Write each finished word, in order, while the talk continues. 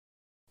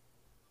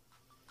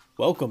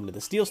Welcome to the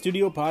Steel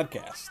Studio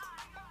Podcast.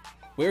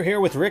 We're here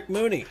with Rick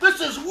Mooney.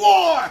 This is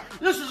war!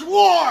 This is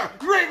war!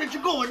 Ravens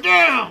are going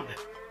down!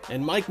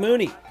 And Mike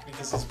Mooney.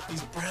 Because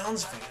these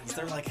Browns fans,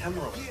 they're like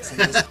hemorrhoids.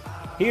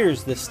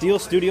 Here's the Steel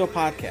Studio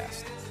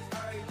Podcast.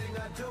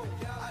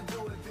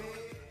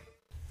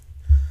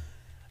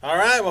 All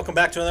right, welcome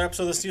back to another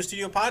episode of the Steel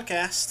Studio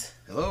Podcast.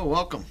 Hello,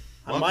 welcome.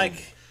 I'm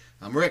Mike.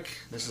 I'm Rick.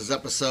 This is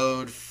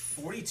episode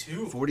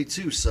 42. So,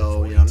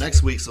 42.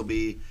 Next week's will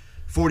be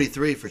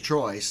 43 for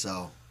Troy,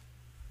 so.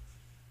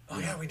 Oh,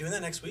 yeah, are we doing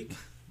that next week?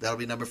 That'll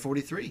be number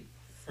 43.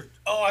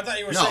 I thought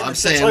you were No, saying I'm the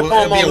saying Troy it'll be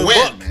a Polamalu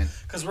win, book. man.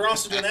 Because we're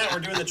also doing that. We're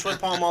doing the Troy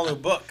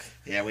Polamalu book.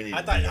 Yeah, we need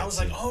to do I that was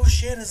too. like, oh,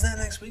 shit, is that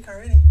next week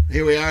already?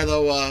 Here we are,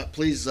 though.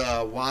 Please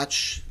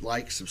watch,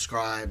 like,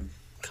 subscribe,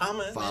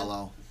 Comment.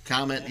 follow,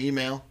 comment,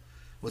 email.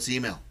 What's the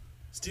email?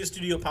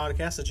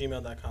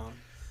 SteelStudioPodcast@gmail.com.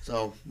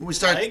 So, when we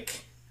start,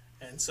 Like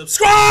and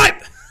subscribe!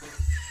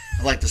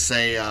 I'd like to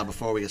say,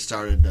 before we get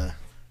started,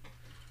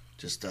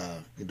 just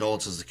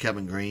condolences to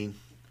Kevin Green.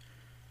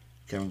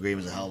 Kevin Green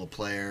was a hell of a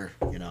player.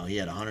 He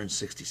had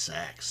 160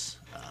 sacks.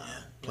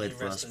 Played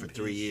for us for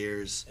 3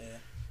 years. Yeah.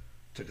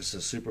 Took us to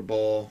the Super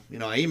Bowl.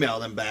 I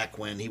emailed him back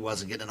when he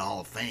wasn't getting in the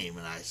Hall of Fame,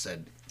 and I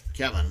said,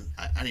 Kevin,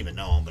 I didn't even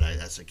know him, but I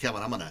said,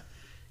 Kevin, I'm going to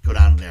go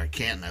down there at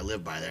Canton. I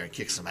live by there and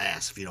kick some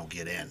ass if you don't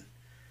get in.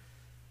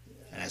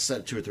 And I said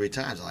it 2 or 3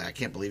 times. I'm like, I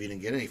can't believe you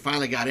didn't get in. He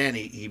finally got in.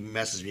 He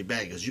messaged me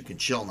back. He goes, you can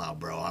chill now,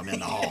 bro. I'm in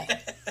the hall.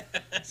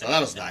 So that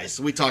was nice.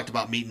 So we talked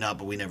about meeting up,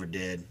 but we never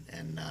did.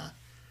 And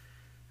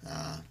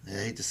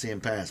I hate to see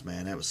him pass,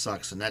 man. That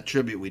sucks. And that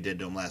tribute we did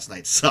to him last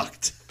night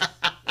sucked.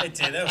 It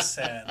did. That was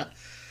sad.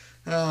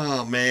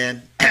 Oh,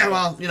 man.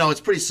 Well, it's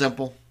pretty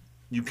simple.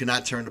 You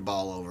cannot turn the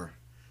ball over.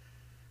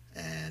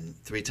 And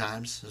 3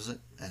 times, is it?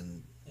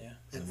 And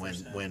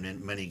win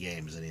in many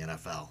games in the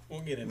NFL.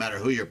 We'll get No into matter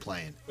who you're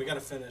playing. We got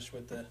to finish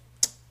with the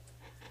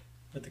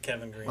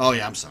Kevin Green. Oh,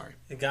 yeah, I'm sorry.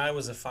 The guy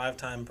was a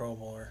 5-time Pro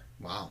Bowler.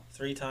 Wow.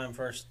 3 times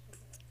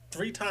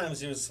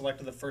he was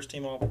selected the first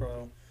team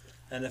All-Pro,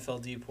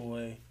 NFL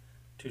DPOY,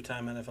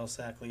 2-time NFL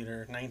sack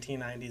leader,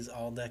 1990s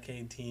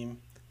All-Decade team.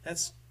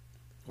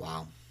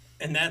 Wow.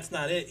 And that's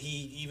not it.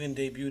 He even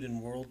debuted in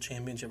World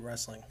Championship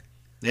Wrestling.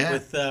 Yeah.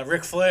 With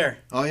Ric Flair.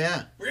 Oh,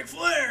 yeah. Ric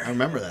Flair! I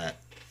remember that.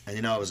 And,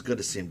 it was good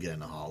to see him get in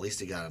the hall. At least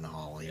he got in the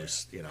hall. He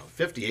was,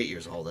 58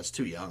 years old. That's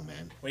too young,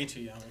 man. Way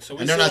too young. So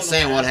And they're not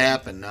saying what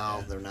happened.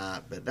 No, they're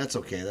not. But that's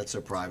okay. That's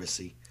their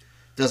privacy.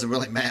 Doesn't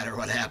really matter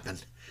what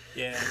happened.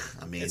 Yeah.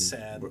 I mean, it's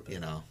sad.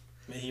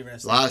 May he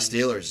rest a lot of in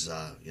peace. Steelers,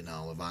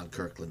 Levon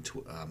Kirkland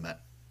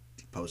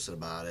posted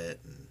about it.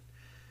 And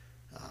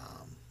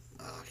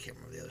I can't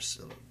remember the other.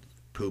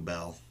 Pooh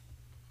Bell,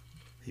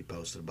 he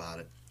posted about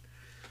it.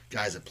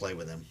 Guys that play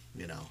with him,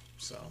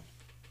 so.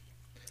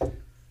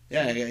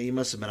 Yeah, he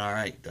must have been all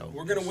right, though.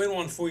 We're going to win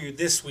one for you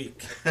this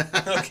week.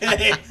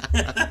 Okay?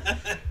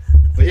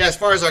 But, yeah, as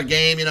far as our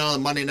game, the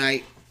Monday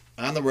night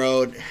on the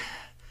road,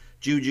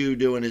 Juju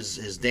doing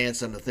his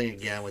dance on the thing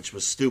again, which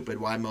was stupid.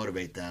 Why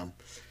motivate them?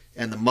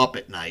 And the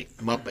Muppet Night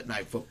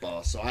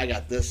football. So I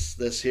got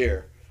this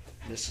here.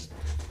 This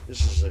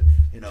is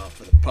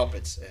for the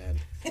puppets, and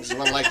this is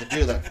what I like to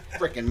do, the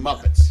freaking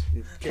Muppets.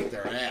 You kick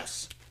their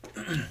ass.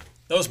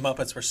 Those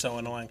Muppets were so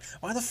annoying.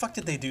 Why the fuck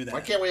did they do that?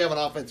 Why can't we have an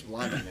offensive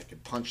lineman that can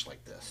punch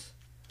like this?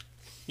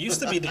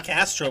 Used to be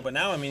DeCastro, but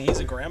now, he's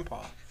a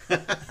grandpa.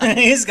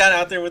 He's got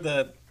out there with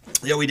the...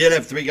 Yeah, we did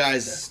have 3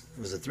 guys.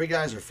 Was it 3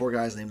 guys or 4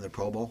 guys named the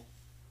Pro Bowl?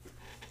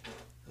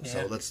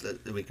 Yeah. So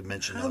we can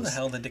mention How those. the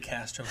hell did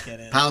DeCastro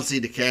get in?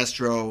 Pouncey,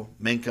 DeCastro,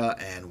 Minka,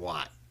 and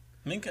Watt.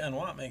 Minka and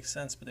Watt makes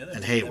sense, but the other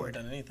And two Hayward.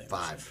 never done anything.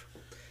 5.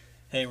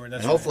 Hayward,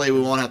 that's And hopefully right.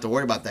 we won't have to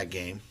worry about that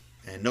game,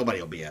 and nobody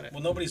will be at it.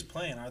 Well, nobody's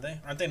playing, are they?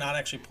 Aren't they not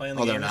actually playing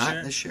the Oh, game they're this not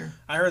year? this year?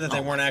 I heard that they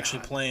Oh, weren't my actually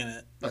God. playing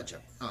it.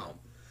 Oh.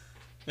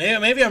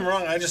 Maybe I'm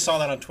wrong. I just saw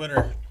that on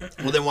Twitter.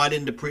 Well, then why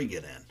didn't Dupree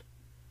get in?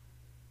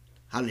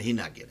 How did he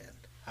not get in?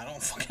 I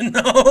don't fucking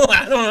know.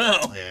 I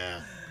don't know.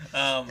 Yeah.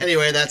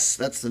 Anyway, that's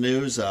the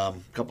news.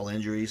 Couple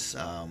injuries.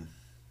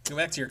 Go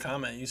back to your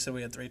comment. You said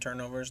we had 3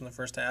 turnovers in the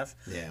first half.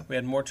 Yeah. We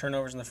had more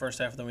turnovers in the first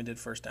half than we did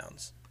first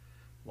downs.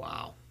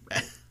 Wow.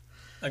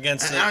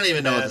 Against I don't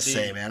even know what to the-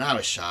 say, man. I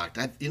was shocked.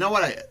 You know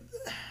what?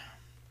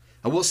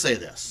 I will say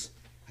this.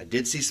 I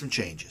did see some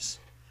changes.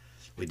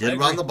 We did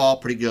run the ball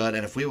pretty good,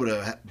 and if we would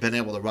have been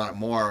able to run it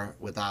more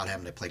without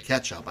having to play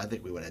catch-up, I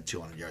think we would have had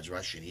 200 yards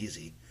rushing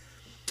easy.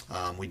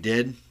 We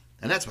did,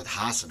 and that's with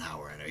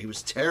Hassenauer in there. He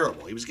was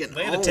terrible. He was getting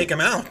They had to owned. take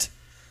him out.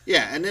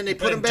 Yeah, and then they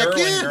put him back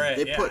Derwin in. Gray.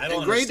 They Yeah, put I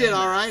don't and Gray did understand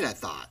all that. right, I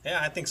thought. Yeah,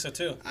 I think so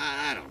too.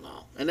 I don't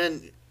know. And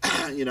then,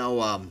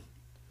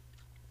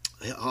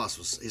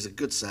 Haas he's a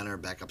good center,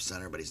 backup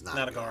center, but he's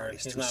not a guard.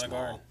 He's too not a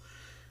small. guard.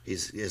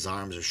 His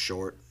arms are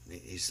short.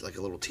 He's like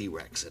a little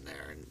T-Rex in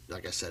there, and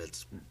like I said,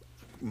 it's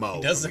Mo.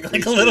 He does from look Three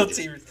like a little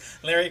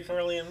Stooges. Larry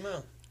Curly and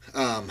Mo.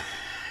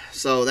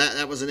 So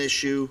that was an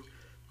issue.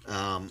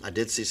 I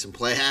did see some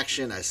play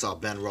action. I saw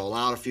Ben roll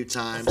out a few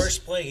times.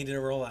 First play, he did a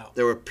rollout.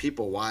 There were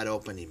people wide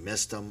open. He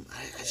missed them.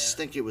 I just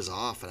think it was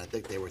off, and I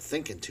think they were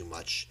thinking too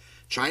much,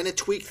 trying to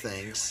tweak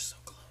things. So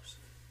close.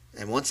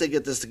 And once they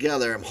get this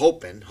together, I'm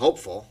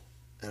hopeful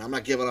And I'm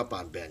not giving up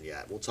on Ben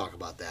yet. We'll talk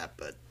about that.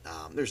 But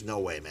there's no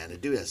way, man. The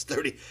dude has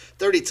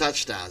 30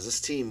 touchdowns. This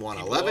team won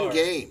 11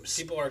 games.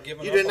 People are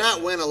giving up. You did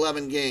not win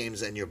 11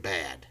 games, and you're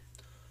bad.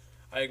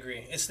 I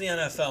agree. It's the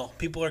NFL.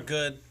 People are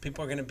good.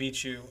 People are going to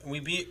beat you. We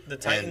beat the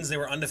Titans. They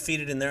were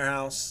undefeated in their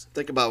house.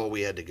 Think about what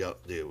we had to go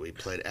do. We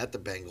played at the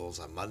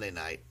Bengals on Monday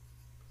night.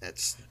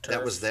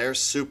 That was their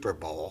Super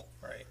Bowl.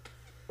 Right.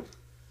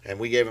 And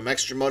we gave them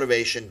extra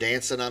motivation,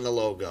 dancing on the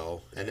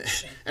logo, and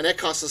that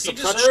cost us a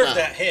touchdown. He deserved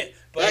that hit,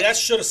 but that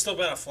should have still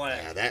been a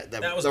flag. Yeah,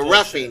 that was the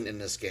reffing in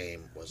this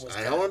game was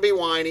I don't want to be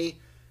whiny.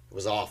 It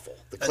was awful.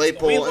 The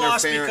Claypool we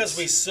interference. We lost because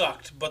we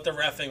sucked, but the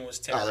reffing was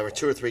terrible. Oh, there were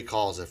 2 or 3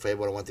 calls. If they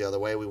would have went the other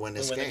way, we win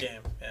this game. We win the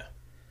game,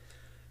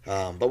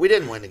 yeah. But we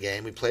didn't win the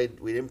game. We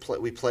didn't play.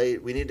 We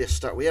played. We need to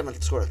start. We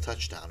haven't scored a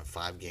touchdown in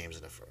 5 games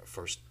in the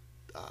first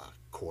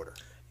quarter.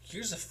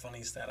 Here's a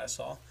funny stat I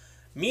saw.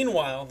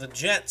 Meanwhile, the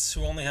Jets,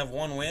 who only have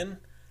 1 win,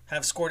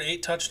 have scored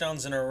 8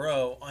 touchdowns in a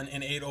row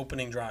in 8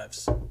 opening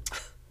drives.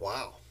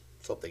 Wow.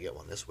 Let's hope they get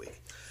one this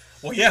week.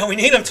 Well, yeah, we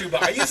need them to,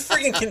 but are you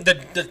freaking kidding?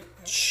 The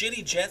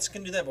shitty Jets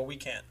can do that, but we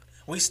can't.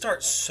 We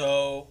start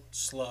so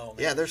slow, man.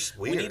 Yeah, they're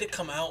weird. We need to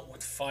come out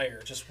with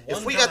fire. Just one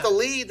If we drive. got the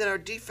lead, then our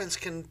defense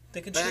can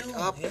back chill.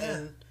 up.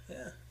 Yeah.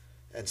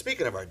 And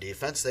speaking of our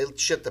defense, they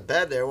shit the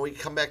bed there. When we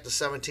come back to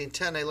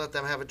 17-10, they let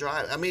them have a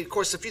drive. I mean, of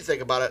course, if you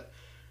think about it.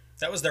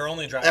 That was their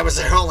only drive. That was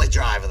their only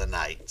drive of the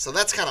night. So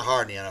that's kind of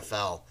hard in the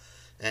NFL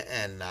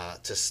and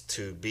just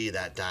to be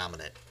that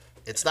dominant.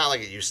 It's not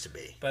like it used to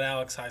be. But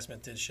Alex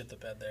Highsmith did shit the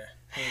bed there.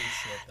 He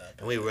shit that bed.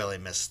 And we really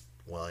missed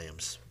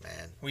Williams,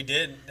 man. We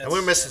did. And we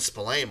were missing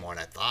Spillane more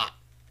than I thought.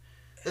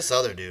 This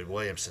other dude,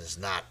 Williamson, is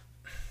not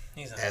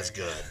as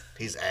good.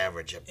 He's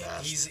average at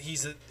best.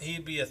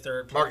 He'd be a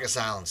third. Marcus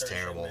Allen's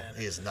terrible.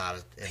 He is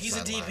not a He's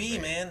a DB,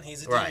 man.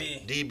 He's a DB.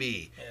 Right,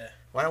 DB. Yeah.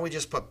 Why don't we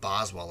just put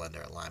Boswell in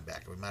there at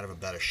linebacker? We might have a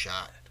better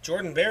shot.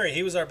 Jordan Berry,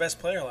 he was our best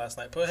player last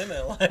night. Put him in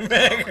at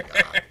linebacker. Oh,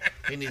 my God.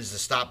 He needs to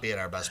stop being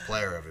our best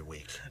player every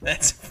week.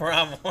 That's a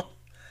problem.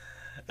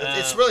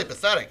 It's really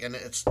pathetic, and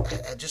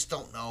I just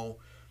don't know.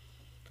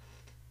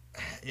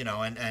 You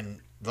know,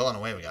 and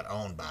Villanueva got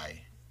owned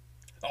by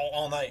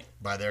all night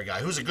by their guy,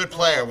 who's a good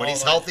player. When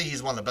he's healthy,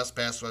 he's one of the best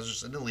pass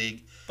rushers in the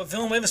league. But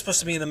Villanueva's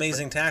supposed to be an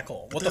amazing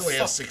tackle. What the fuck? He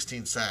has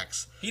 16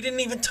 sacks. He didn't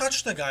even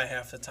touch the guy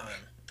half the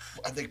time.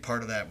 I think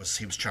part of that was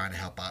he was trying to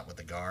help out with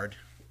the guard.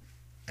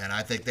 And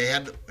I think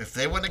if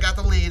they wouldn't have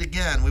got the lead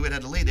again, we would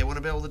have had the lead. They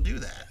wouldn't have been able to do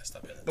that.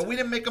 But we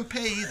didn't make them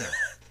pay either.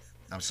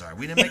 I'm sorry,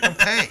 we didn't make them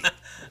pay.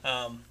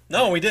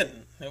 No, we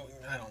didn't.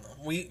 I don't know.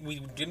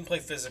 We didn't play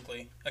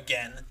physically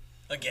again.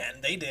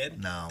 They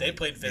did. No, they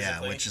played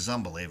physically, which is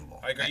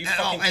unbelievable. Are you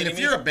fucking kidding if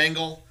me? you're a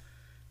Bengal,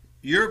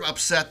 you're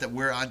upset that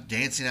we're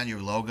dancing on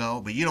your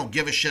logo, but you don't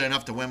give a shit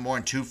enough to win more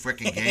than 2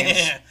 freaking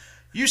games.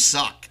 You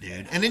suck,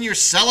 dude. And then you're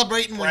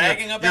celebrating when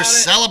you're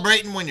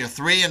celebrating when you're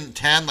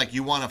 3-10, like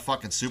you won a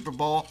fucking Super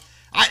Bowl.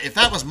 If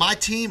that was my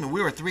team and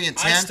we were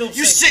 3-10,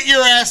 you sit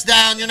your ass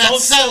down. You're not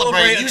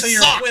celebrating. You suck.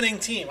 You're a winning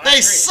team.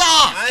 They suck.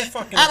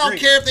 I don't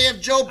care if they have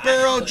Joe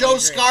Burrow, Joe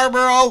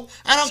Scarborough.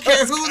 I don't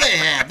care who they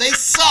have. They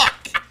suck.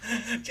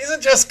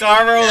 Isn't Joe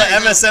Scarborough the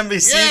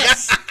MSNBC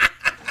yes.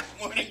 guy?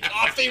 Morning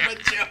coffee with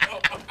Joe.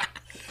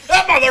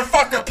 That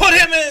motherfucker, put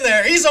him in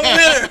there. He's a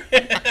winner.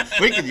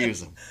 We could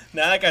use him.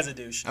 Nah, that guy's a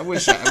douche. I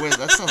wish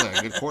that sounds like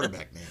a good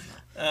quarterback name,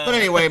 though. But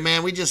anyway,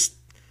 man, we just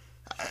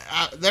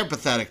they're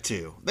pathetic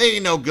too. They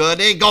ain't no good.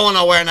 They ain't going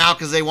nowhere now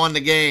because they won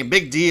the game.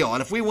 Big deal.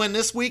 And if we win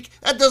this week,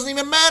 that doesn't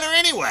even matter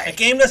anyway. The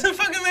game doesn't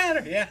fucking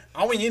matter. Yeah,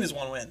 all we need is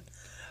 1 win.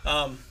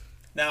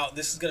 Now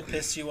this is gonna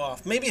piss you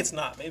off. Maybe it's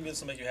not. Maybe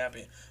this will make you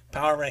happy.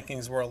 Power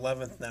rankings were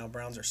 11th now.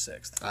 Browns are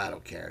 6th. I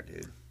don't care,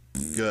 dude.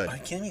 Good. Are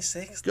you kidding me?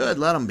 6th? Good.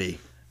 Let them be.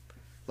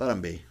 Let them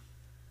be.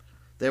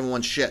 They haven't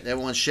won shit. They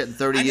haven't won shit in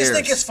 30 years. I just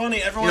think it's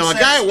funny. Everyone a says,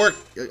 guy at work,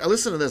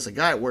 listen to this. A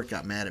guy at work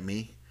got mad at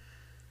me.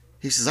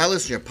 He says, I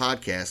listen to your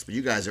podcast, but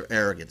you guys are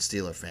arrogant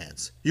Steeler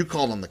fans. You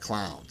call them the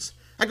clowns.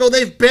 I go,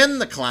 they've been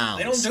the clowns.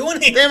 They don't do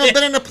anything. They haven't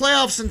been in the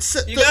playoffs in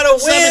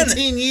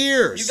 17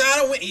 years. You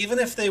gotta win. Even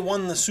if they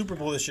won the Super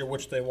Bowl this year,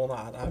 which they will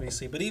not,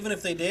 obviously. But even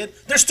if they did,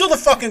 they're still the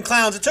fucking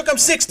clowns. It took them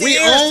 60 years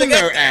to get own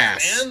their there,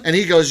 ass. man. And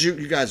he goes,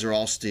 you guys are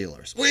all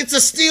Steelers. Well, it's a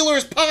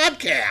Steelers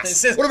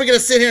podcast. What are we going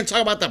to sit here and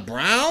talk about the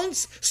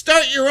Browns?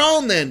 Start your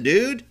own then,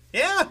 dude.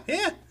 Yeah.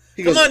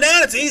 Come on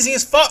down. It's easy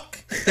as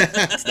fuck.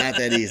 It's not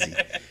that easy.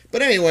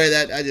 But anyway,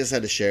 I just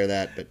had to share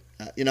that. But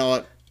you know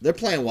what? They're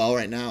playing well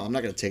right now. I'm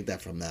not going to take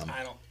that from them.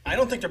 I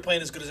don't think they're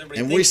playing as good as everybody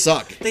thinks. And we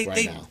suck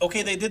now.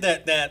 Okay, they did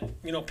that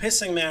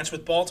pissing match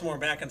with Baltimore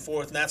back and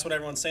forth, and that's what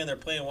everyone's saying. They're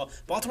playing well.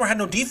 Baltimore had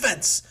no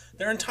defense.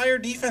 Their entire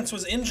defense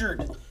was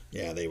injured.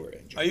 Yeah, they were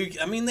injured.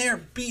 They're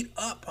beat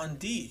up on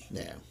D.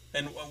 Yeah.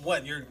 And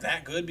what? You're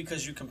that good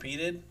because you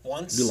competed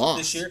once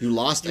this year? You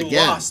lost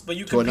again. But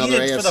you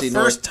competed for the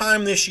first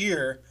time this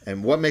year.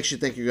 And what makes you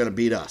think you're going to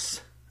beat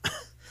us?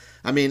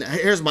 I mean,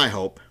 here's my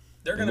hope.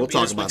 They're going to beat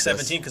us week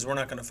 17 because we're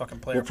not going to fucking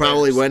play. We'll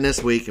probably win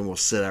this week and we'll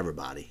sit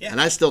everybody. Yeah. And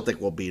I still think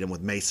we'll beat them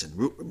with Mason.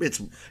 It's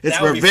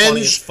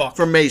revenge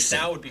for Mason.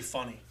 That would be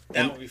funny.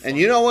 That would be fun. And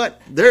you know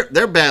what?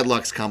 Their bad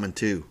luck's coming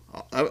too.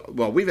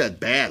 Well, we've had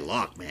bad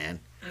luck, man.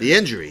 The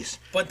injuries.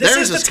 But this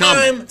Theirs is the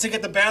coming. time to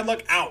get the bad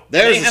luck out.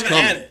 Theirs they is haven't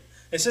coming. had it.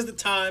 This is the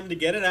time to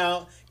get it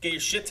out, get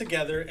your shit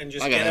together, and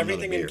just I gotta get have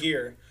everything another in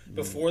gear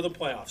before the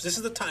playoffs. This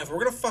is the time. If we're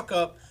going to fuck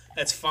up,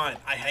 that's fine.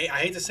 I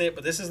hate to say it,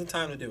 but this is the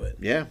time to do it.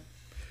 Yeah.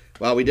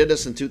 Well, we did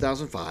this in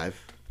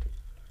 2005.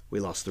 We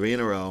lost 3 in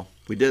a row.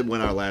 We did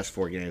win our last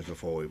 4 games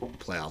before we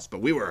playoffs,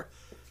 but we were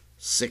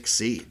 6th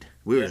seed.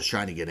 We were just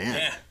trying to get in.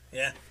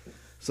 Yeah.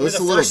 So We're it's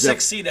the a little first 6th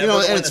different. seed You ever know,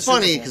 to and win it's the Super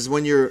funny Bowl. because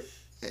when you're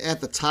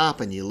at the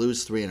top and you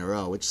lose 3 in a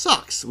row, which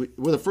sucks.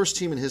 We're the first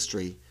team in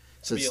history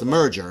since the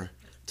merger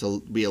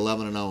to be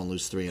 11-0 and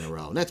lose 3 in a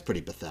row, and that's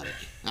pretty pathetic.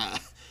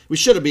 We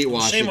should have beat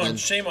Washington.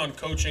 Shame on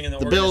coaching and the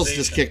Bills organization.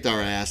 just kicked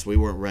our ass. We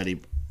weren't ready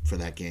for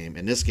that game.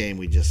 And this game,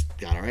 we just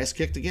got our ass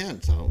kicked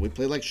again. So we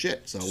played like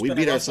shit. So we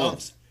beat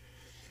ourselves.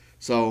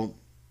 So,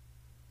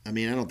 I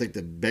mean, I don't think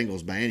the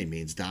Bengals by any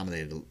means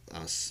dominated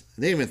us.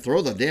 They didn't even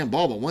throw the damn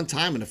ball but one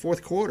time in the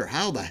fourth quarter.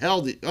 How the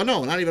hell did... Oh,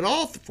 no, not even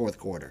all the fourth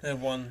quarter. They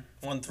had one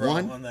throw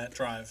on that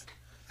drive.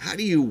 How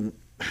do you...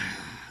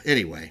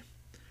 Anyway.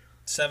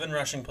 7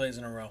 rushing plays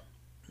in a row.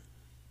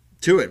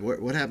 To it.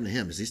 What happened to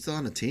him? Is he still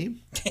on the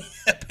team?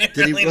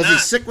 Apparently Was not. he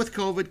sick with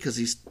COVID? Because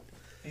he's...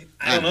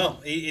 I don't know.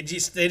 They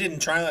didn't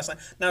try last night.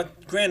 Now,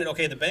 granted,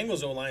 okay, the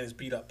Bengals O-line is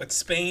beat up, but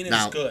Spain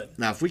is good.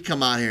 Now, if we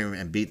come out here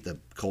and beat the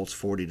Colts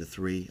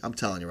 40-3, I'm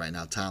telling you right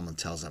now, Tomlin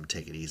tells them to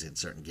take it easy in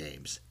certain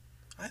games.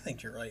 I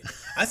think you're right.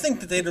 I think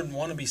that they didn't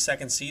want to be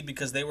 2nd seed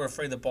because they were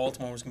afraid that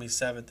Baltimore was going to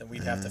be 7th and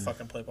we'd have to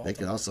fucking play Baltimore. They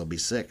could also be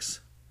 6.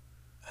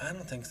 I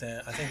don't think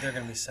that. I think they're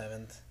going to be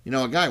 7th. You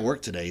know, a guy at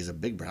work today, he's a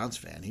big Browns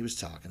fan. He was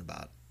talking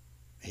about,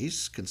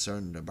 he's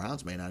concerned the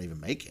Browns may not even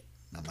make it.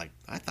 And I'm like,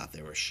 I thought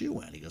they were a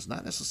shoo-in. He goes,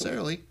 not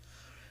necessarily.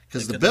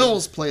 Because the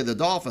Bills played the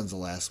Dolphins the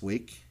last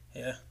week.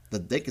 Yeah.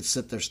 That they could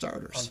sit their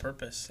starters. On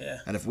purpose, yeah.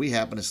 And if we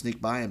happen to sneak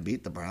by and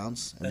beat the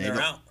Browns, then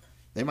they're out.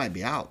 They might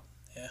be out.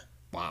 Yeah.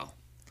 Wow.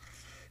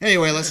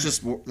 Anyway,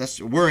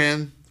 we're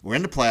in. We're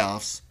in the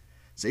playoffs.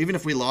 So even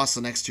if we lost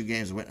the next 2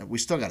 games, we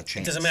still got a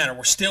chance. It doesn't matter.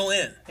 We're still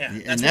in. Yeah.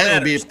 And that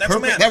would be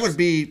perfect. That would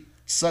be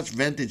such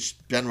vintage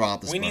Ben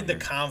Roethlisberger. We need the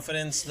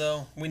confidence,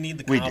 though. We need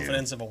the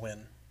confidence of a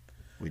win.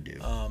 We do.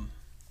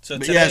 So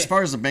but today, yeah, as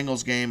far as the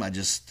Bengals game,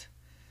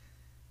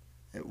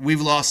 we've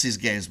lost these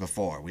games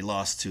before. We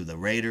lost to the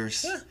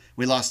Raiders. Yeah.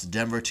 We lost to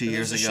Denver 2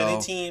 years ago.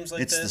 Shitty teams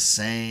like it's this. the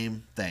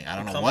same thing. I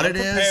don't know what it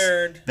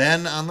is.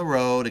 Ben on the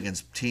road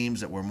against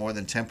teams that were more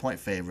than 10-point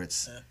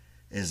favorites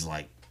is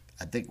like,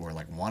 I think we're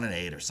like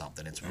 1-8 or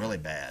something. It's really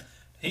bad.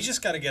 We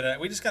just got to get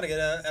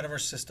out of our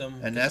system.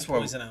 And that's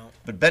where. Out.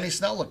 But Benny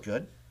Snell looked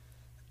good.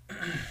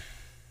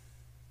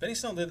 Benny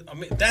Snell did. I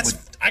mean,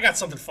 I got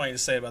something funny to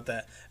say about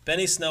that.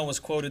 Benny Snell was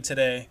quoted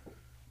today.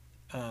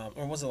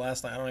 Or was it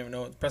last night? I don't even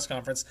know. At the press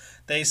conference,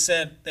 they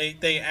said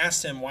they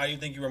asked him, "Why do you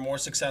think you were more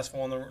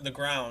successful on the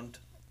ground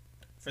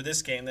for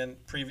this game than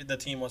the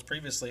team was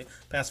previously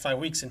past 5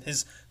 weeks?" And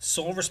his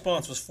sole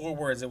response was 4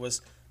 words. It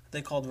was,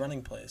 "They called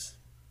running plays."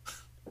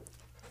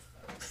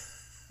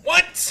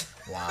 What?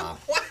 Wow.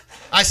 What?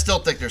 I still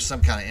think there's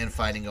some kind of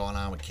infighting going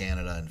on with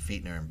Canada and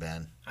Fietner and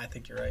Ben. I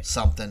think you're right.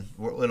 Something.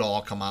 It'll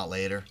all come out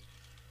later.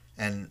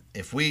 And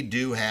if we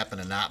do happen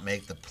to not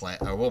make the play,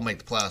 or we'll make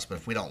the playoffs, but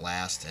if we don't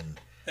last and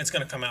it's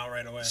going to come out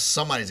right away.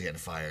 somebody's getting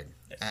fired.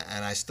 Yeah.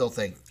 And I still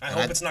think... I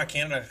hope it's not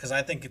Canada, because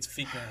I think it's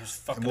Fietner who's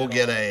fucking... We'll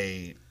get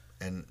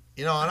and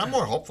I'm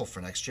more hopeful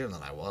for next year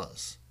than I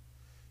was.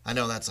 I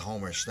know that's a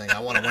homerish thing. I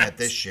want to win it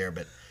this year,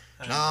 but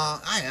no,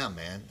 I am,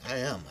 man. I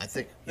am. I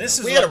think...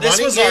 This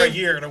was our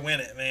year to win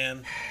it,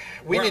 man.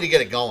 We need to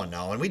get it going,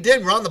 though. And we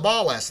did run the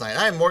ball last night.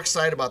 I am more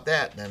excited about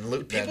that than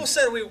Luke. People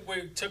said we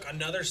took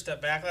another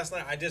step back last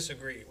night. I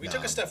disagree. We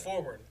took a step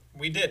forward.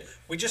 We did.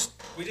 We just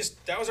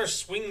that was our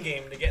swing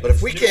game to get. But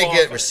if we can't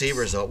get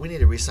receivers out, we need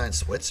to re-sign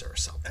Switzer or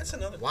something. That's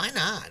another. Why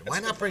not?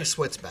 Why not bring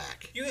Switz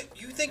back? You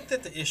think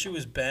that the issue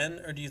is Ben,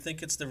 or do you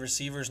think it's the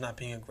receivers not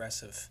being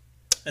aggressive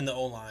in the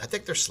O-line? I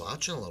think they're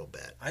slouching a little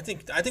bit. I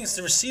think it's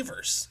the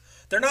receivers.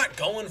 They're not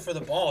going for the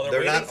ball.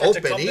 They're waiting not for it to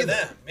open come either. to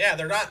them. Yeah,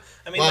 they're not.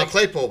 I mean,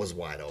 Claypool was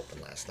wide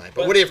open last night.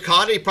 But would he have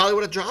caught it? He probably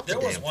would have dropped it.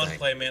 There was one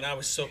play, man. I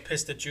was so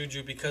pissed at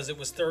Juju because it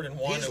was 3rd and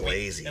 1. He's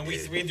lazy, and we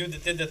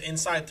did the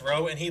inside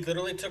throw, and he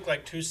literally took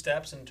like 2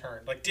 steps and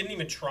turned. Like, didn't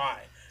even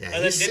try. Yeah,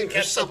 and then didn't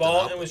catch the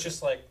ball and was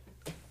just like,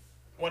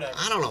 whatever.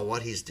 I don't know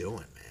what he's doing,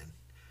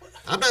 man.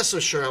 I'm not so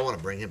sure I want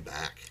to bring him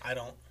back. I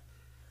don't.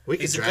 We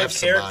could He's a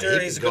draft good character.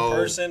 somebody. He's a good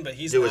person, but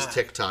he's do not. his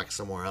TikTok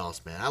somewhere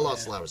else, man. I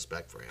lost a lot of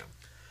respect for him.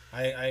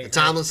 And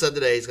Tomlin said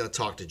today he's going to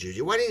talk to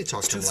Juju. Why didn't you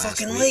talk to him last week? It's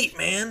too fucking late,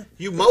 man.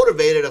 You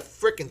motivated a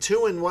freaking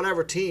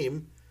 2-and-whatever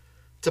team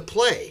to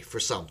play for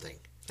something.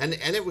 And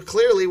it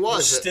clearly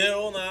was. We're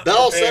still not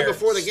Bell prepared. said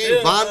before the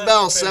game, Von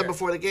Bell said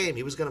before the game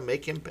he was going to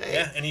make him pay.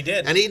 Yeah, and he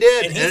did. And he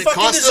did. And it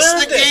cost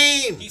us the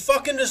game. He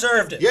fucking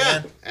deserved it, yeah,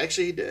 man.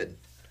 actually he did.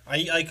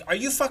 Are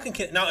you fucking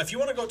kidding? Now, if you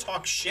want to go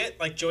talk shit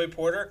like Joey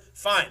Porter,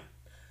 fine.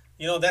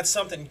 That's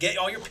something. Get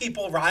all your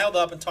people riled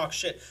up and talk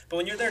shit. But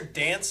when you're there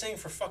dancing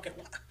for fucking...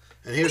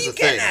 And here's what are you the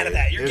getting thing, out of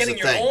that? You're here's getting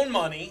your own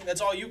money. That's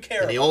all you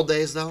care about. In the old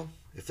days, though,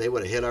 If they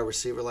would have hit our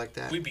receiver like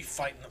that, we'd be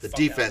fighting the fuck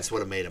defense would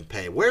have made him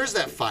pay. Where's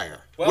that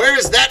fire? Well, Where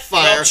is that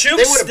fire? Well,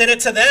 Chooks did it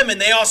to them, and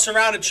they all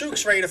surrounded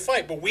Chooks ready to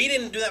fight. But we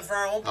didn't do that for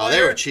our own player. Oh,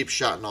 they were cheap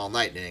shotting all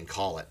night and they didn't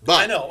call it.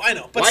 But I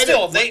know. But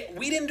still,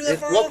 we didn't do that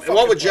for our own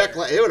What would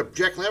player.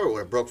 Jack Lambert would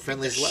have broke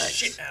Finley's legs.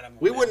 Shit out of him,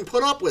 we man. wouldn't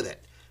put up with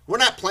it. We're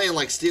not playing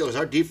like Steelers.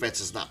 Our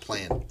defense is not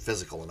playing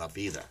physical enough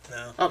either.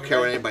 No, I don't care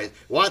what anybody.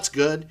 Watt's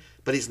good,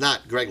 but he's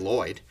not Greg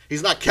Lloyd.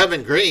 He's not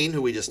Kevin Green,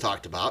 who we just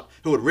talked about,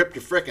 who would rip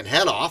your frickin'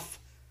 head off.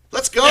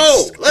 Let's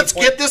go. Let's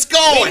get this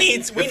going.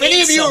 If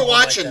any of you are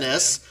watching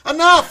this,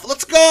 enough.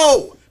 Let's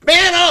go.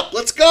 Man up.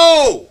 Let's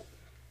go.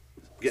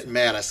 I'm getting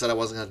mad. I said I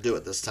wasn't going to do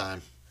it this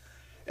time.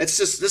 It's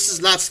just, this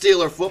is not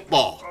Steeler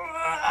football.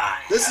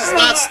 This is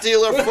not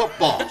Steeler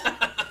football.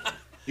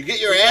 You get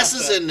your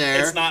asses in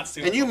there,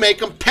 and you make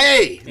them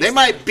pay. They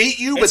might beat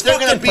you, but they're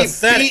going to be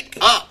beat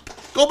up.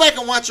 Go back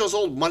and watch those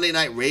old Monday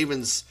Night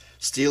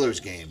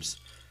Ravens-Steelers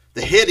games.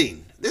 The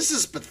hitting. This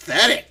is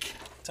pathetic.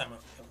 Time out.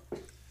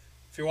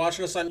 If you're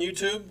watching us on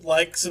YouTube,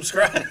 like,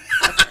 subscribe.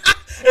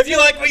 If you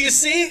like what you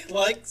see,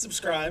 like,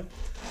 subscribe.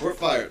 We're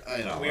fired. I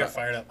know. We are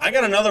fired up. I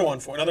got another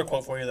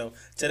quote for you, though.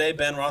 Today,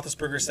 Ben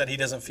Roethlisberger said he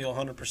doesn't feel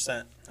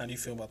 100%. How do you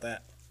feel about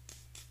that?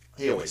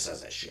 He always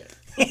says that shit.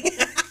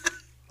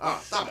 Oh,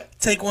 stop it.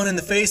 Take one in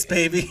the face,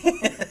 baby.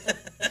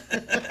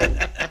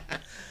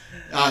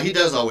 He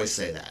does always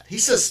say that. He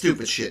says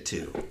stupid shit,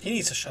 too. He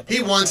needs to shut the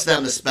He fuck wants up.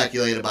 them to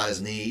speculate about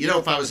his knee. You know,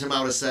 if I was him, I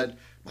would have said,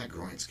 my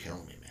groin's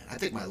killing me, man. I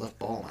think my left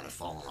ball might have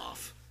fallen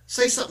off.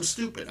 Say something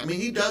stupid. I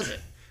mean, he does it.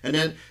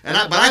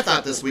 But I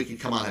thought this week he'd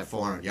come out at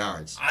 400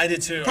 yards. I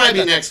did, too.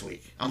 Probably next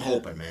week. I'm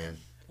hoping, man.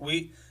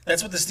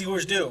 That's what the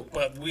Steelers do,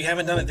 but we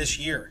haven't done it this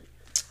year.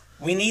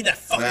 We need that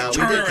fucking turnaround.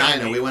 Well, we did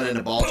kind of. We went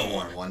into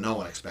Baltimore and won. No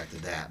one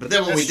expected that. But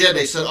then when we did,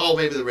 they said, oh,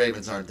 maybe the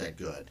Ravens aren't that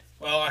good.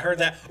 Well, I heard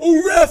that.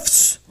 Oh,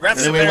 refs! Refs and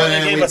then we went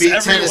in and we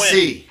beat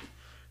Tennessee.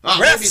 Oh,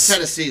 maybe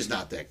Tennessee's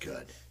not that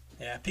good.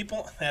 Yeah,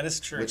 that is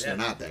true. Which they're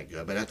not that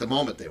good, but at the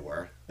moment they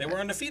were. They were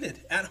undefeated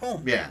at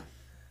home. Yeah.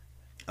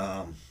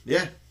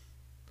 Yeah.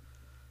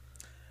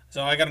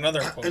 So I got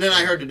another quote. And then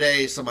I heard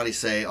today somebody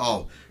say,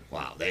 oh,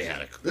 wow,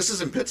 this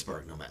is in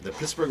Pittsburgh, no matter. The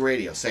Pittsburgh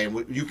radio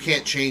saying, you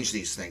can't change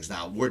these things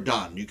now. We're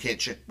done. You can't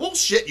change.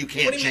 Bullshit, you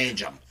can't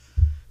change them.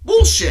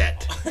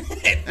 Bullshit.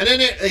 And then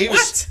he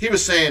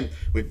was saying,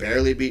 we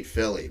barely beat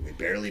Philly. We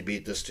barely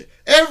beat this team.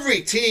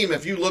 Every team,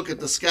 if you look at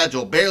the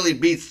schedule, barely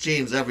beats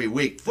teams every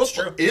week.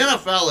 Football, the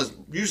NFL is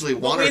usually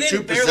one or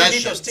two possessions. We barely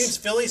beat those teams.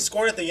 Philly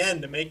scored at the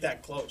end to make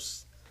that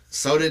close.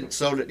 So did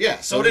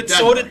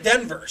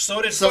Denver.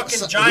 So did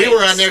fucking Giants. We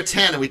were on their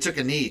 10 and we took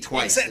a knee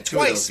twice.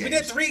 Twice. We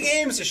did 3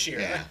 games this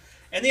year. Yeah.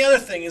 And the other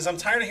thing is, I'm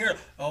tired of hearing,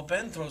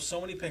 Ben throws so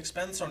many picks.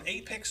 Ben's thrown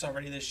 8 picks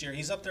already this year.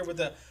 He's up there with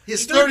he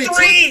threw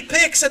 3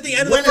 picks at the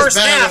end of the first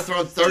half. When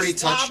has Ben ever thrown 30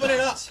 touchdowns? It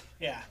up.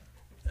 Yeah.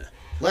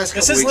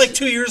 This is like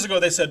 2 years ago.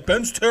 They said,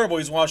 Ben's terrible.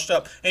 He's washed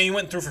up. And he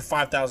went through for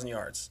 5,000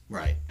 yards.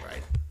 Right.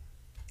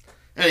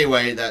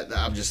 Anyway,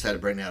 I just had to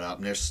bring that up.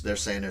 And they're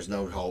saying there's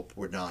no hope.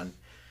 We're done.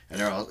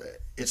 And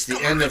it's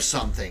the end of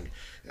something.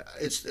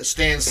 It's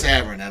Stan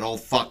Savran, that old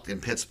fuck in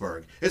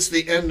Pittsburgh. It's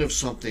the end of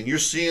something. You're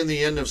seeing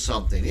the end of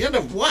something. The end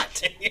of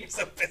what?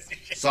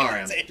 Sorry,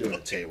 I'm doing the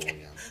table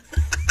again.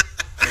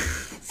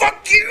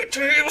 Fuck you,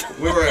 table.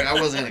 I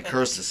wasn't going to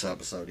curse this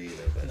episode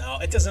either. But. No,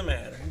 it doesn't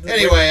matter.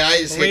 Anyway, I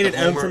just hate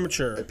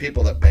the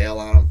people that bail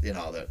on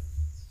them.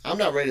 I'm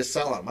not ready to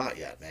sell them out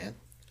yet, man.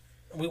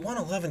 We won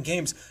 11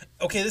 games.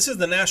 Okay, this is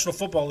the National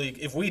Football League.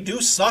 If we do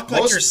suck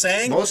like you're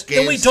saying,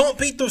 then we don't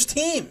beat those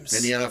teams.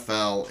 And the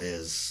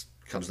NFL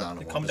comes down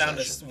to one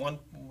possession. To one.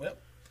 Well,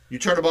 you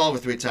turn the ball over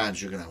 3 times,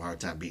 you're going to have a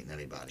hard time beating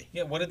anybody.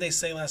 Yeah, what did they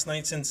say last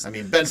night? Since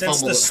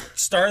the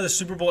start of the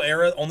Super Bowl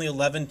era, only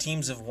 11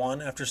 teams have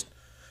won.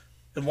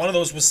 And one of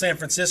those was San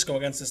Francisco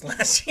against us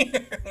last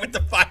year with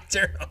the 5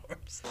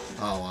 turnovers.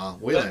 Oh, wow.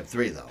 We only have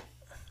 3, though.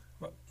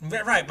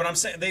 Right, but I'm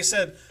saying they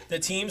said the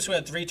teams who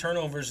had 3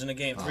 turnovers in a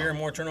game, 3 or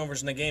more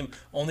turnovers in a game,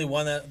 only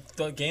won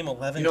that game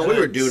 11 times. We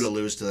were due to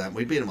lose to them.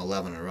 We beat them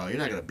 11 in a row. You're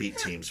not going to beat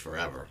teams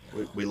forever.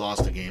 We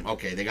lost a game.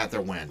 Okay, they got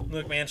their win.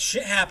 Look, man,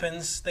 shit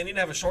happens. They need to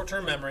have a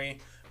short-term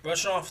memory,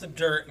 brush off the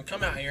dirt, and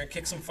come out here and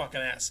kick some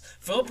fucking ass.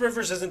 Phillip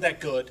Rivers isn't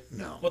that good.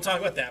 No. We'll talk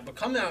about that. But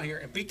come out here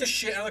and beat the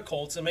shit out of the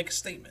Colts and make a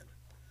statement.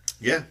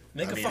 Yeah.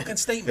 Make a fucking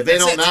statement. If they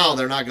don't now,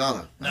 they're not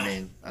going to. No. I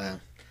mean, I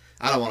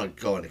don't want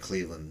to go into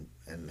Cleveland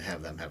and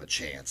have them have a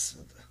chance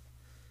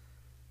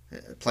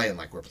playing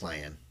like we're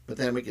playing. But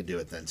then we could do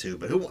it then too.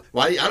 But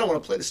I don't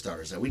want to play the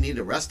starters. We need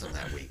to rest them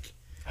that week.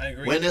 I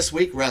agree. Win this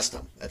week, rest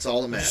them. That's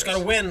all that matters. Just got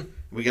to win.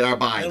 We get our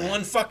bye. Win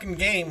one fucking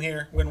game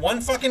here. Win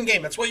one fucking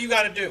game. That's what you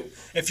got to do.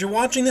 If you're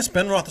watching this,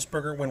 Ben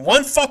Roethlisberger, win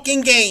one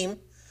fucking game,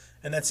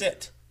 and that's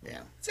it. Yeah.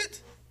 That's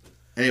it.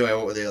 Anyway,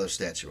 what were the other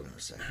stats you were going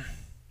to say?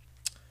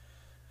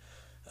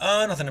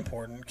 Nothing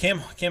important. Cam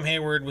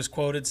Hayward was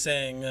quoted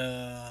saying,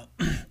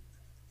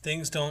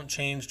 things don't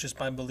change just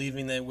by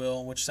believing they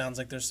will, which sounds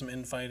like there's some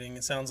infighting.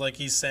 It sounds like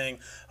he's saying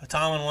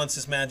Tomlin wants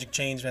this magic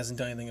change but hasn't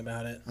done anything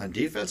about it. On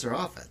defense or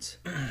offense?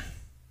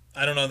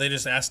 I don't know. They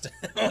just asked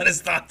him what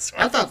his thoughts were.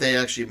 I thought they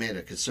actually made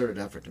a concerted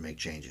effort to make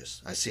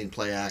changes. I seen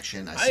play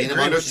action. I seen him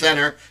agree under with you.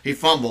 center. He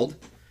fumbled.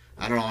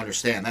 I don't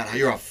understand that.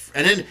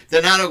 And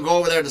then now they'll go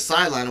over there to the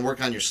sideline and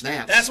work on your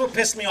snaps. That's what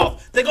pissed me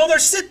off. They go there,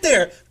 sit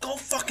there. Go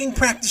fucking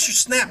practice your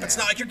snap. It's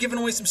not like you're giving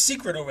away some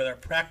secret over there.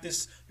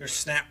 Practice your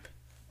snap.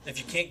 If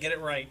you can't get it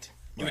right,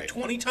 do it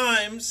 20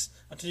 times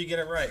until you get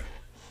it right.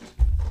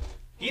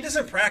 He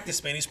doesn't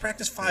practice, man. He's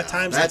practiced 5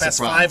 times in the past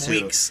 5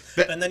 weeks.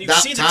 But And then you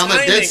see the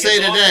timing did say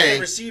is off today, the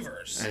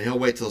receivers. and he'll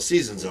wait till the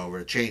season's over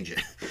to change it.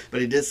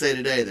 But he did say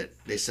today that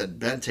they said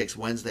Ben takes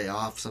Wednesday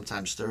off,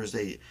 sometimes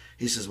Thursday.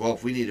 He says, well,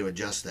 if we need to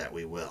adjust that,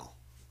 we will.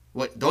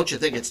 What? Don't you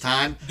think it's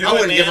time? I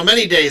wouldn't give him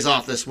any days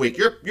off this week.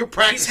 You're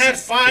practicing. He's had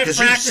 5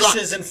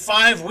 practices in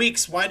 5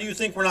 weeks. Why do you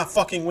think we're not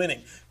fucking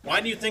winning? Why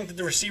do you think that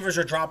the receivers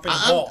are dropping the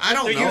ball? I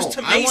don't They're know. used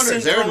to I wonder, Mason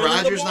is Aaron throwing the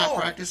Rodgers ball.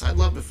 not practice? I'd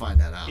love to find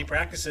that out. He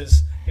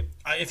practices.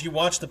 If you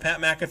watch the Pat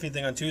McAfee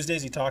thing on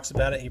Tuesdays, he talks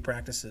about it. He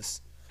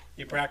practices.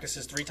 He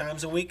practices 3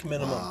 times a week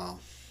minimum. Wow.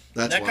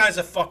 That guy's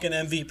a fucking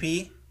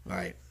MVP.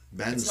 Right.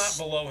 Ben's It's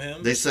not below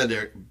him. They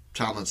said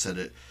Tomlin said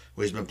it.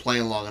 Well, he's been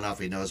playing long enough.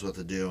 He knows what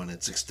to do, and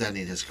it's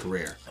extending his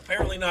career.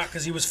 Apparently not,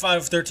 because he was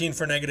 5 of 13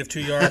 for negative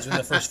 2 yards in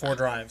the first 4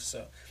 drives.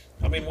 So,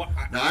 I mean,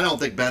 No, I don't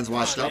think Ben's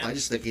washed up. man. I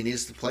just think he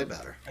needs to play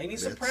better. He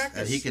needs to practice.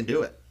 And he can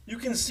do it. You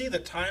can see the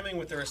timing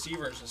with the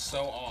receivers is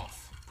so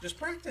off. Just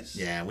practice.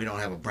 Yeah, we don't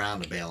have a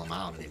Brown to bail him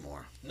out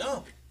anymore.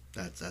 No.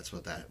 That's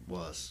what that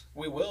was.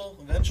 We will.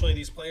 Eventually,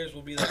 these players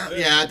will be that good.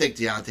 Yeah, I think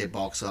Deontay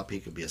bulks up. He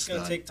could be a It's stud.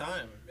 going to take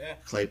time. Yeah.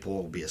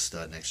 Claypool will be a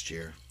stud next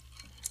year.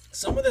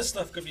 Some of this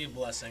stuff could be a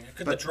blessing.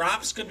 The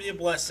drops could be a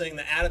blessing.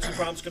 The attitude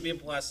problems could be a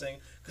blessing.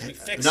 Because we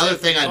fix Another it,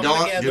 thing I come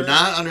do together.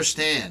 not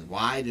understand,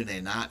 why do they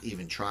not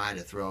even try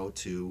to throw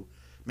to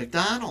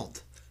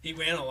McDonald? He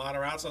ran a lot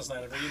of routes last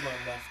night.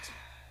 Ebron left.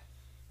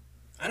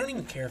 I don't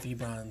even care if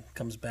Ebron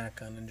comes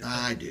back on injury.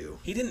 I do.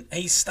 He didn't.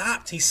 He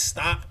stopped. He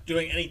stopped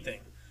doing anything.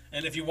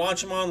 And if you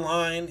watch him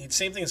online,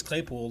 same thing as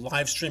Claypool,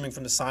 live streaming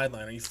from the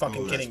sideline. Are you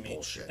fucking kidding me?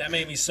 Bullshit, that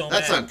man. made me so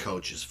That's mad. on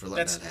coaches for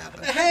letting that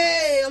happen.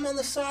 Hey, I'm on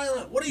the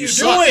sideline. What are you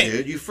suck, doing?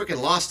 dude. You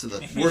freaking lost to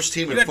the worst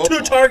team You in got football.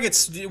 2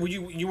 targets.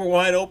 You were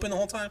wide open the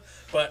whole time.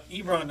 But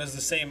Ebron does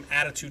the same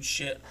attitude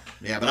shit.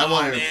 Yeah, but I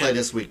wanted him to play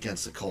this week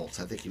against the Colts.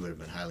 I think he would have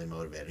been highly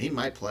motivated. He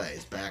might play.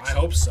 His back. I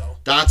hope so.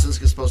 Dotson's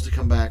supposed to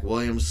come back.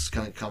 Williams is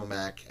going to come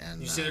back.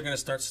 And You see they're going to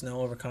start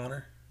Snell over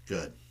Connor?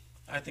 good.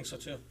 I think so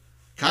too.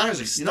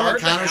 Connor's. You know what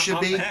Start Connor should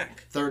be?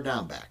 back. Third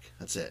down back.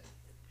 That's it.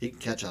 He can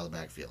catch out of the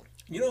backfield.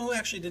 You know who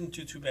actually didn't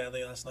do too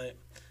badly last night?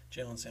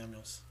 Jalen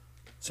Samuels.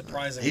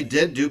 Surprisingly. He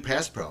did do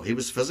pass pro. He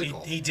was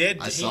physical. He did.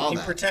 I saw he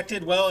that.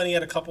 protected well, and he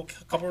had a couple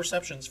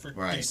receptions for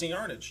Right. decent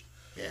yardage.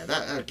 Yeah,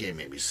 that game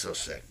made me so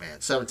sick, man.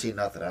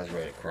 17-0. I was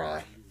ready to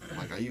cry. I'm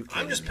like, are you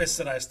kidding I'm just me? pissed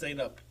that I stayed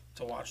up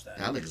to watch that.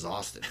 I'm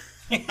exhausted.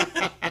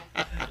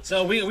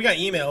 So we got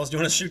emails. Do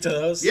you want to shoot to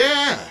those?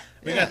 Yeah.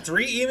 We got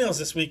 3 emails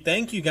this week.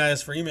 Thank you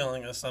guys for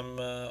emailing us.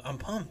 I'm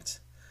pumped.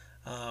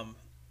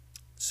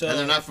 So And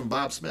they're not from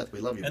Bob Smith. We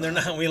love you, and Bob.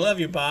 they're not. We love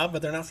you, Bob,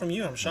 but they're not from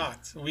you. I'm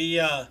shocked. We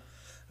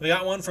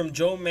got one from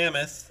Joe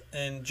Mammoth,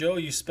 and Joe,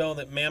 you spelled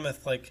it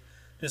Mammoth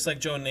just like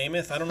Joe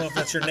Namath. I don't know if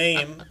that's your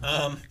name,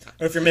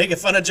 or if you're making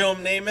fun of Joe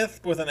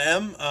Namath with an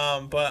M.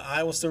 But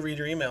I will still read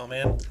your email,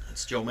 man.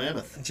 It's Joe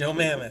Mammoth. Joe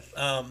Mammoth.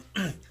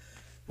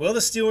 Will the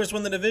Steelers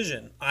win the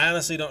division? I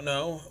honestly don't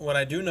know. What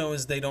I do know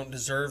is they don't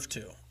deserve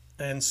to.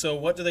 And so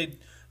what do they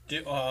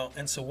do?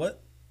 And so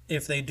what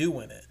if they do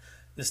win it?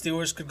 The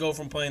Steelers could go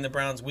from playing the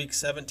Browns week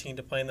 17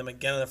 to playing them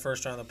again in the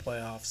first round of the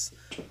playoffs.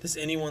 Does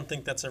anyone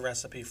think that's a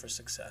recipe for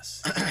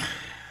success?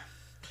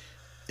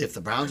 If the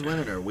Browns win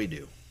it or we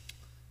do?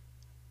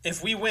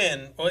 If we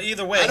win, well,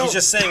 either way, he's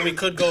just saying we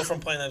could go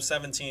from playing them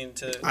 17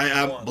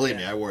 to Believe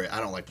me, I worry. I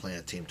don't like playing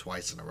a team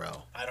twice in a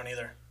row. I don't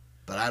either.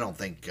 But I don't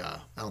think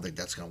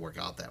that's going to work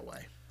out that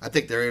way. I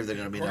think they're either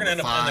going to be We're number going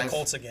to end up 5 playing the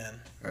Colts again,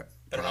 or,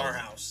 but in our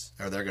house.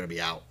 or they're going to be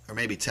out, or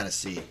maybe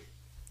Tennessee.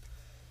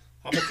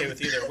 I'm okay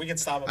with either. We can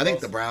stop them I think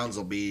both. the Browns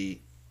will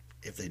be,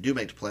 if they do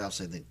make the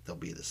playoffs, I think they'll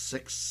be the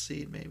 6th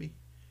seed maybe.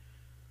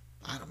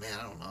 I don't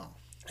know.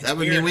 That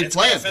would mean we'd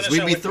play it because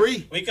we'd be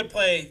 3. We could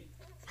play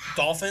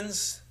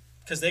Dolphins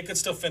because they could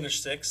still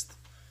finish 6th.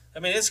 I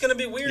mean, it's going to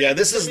be weird. Yeah,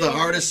 this is the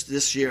hardest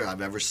this year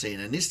I've ever seen,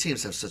 and these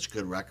teams have such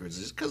good records.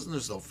 It's because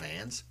there's no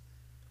fans.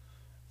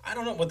 I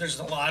don't know, but there's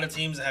a lot of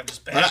teams that have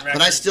just bad But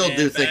records. I still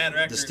do think bad the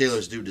records.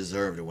 Steelers do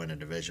deserve to win a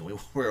division.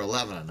 We're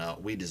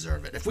 11-0. We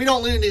deserve it. If we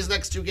don't win these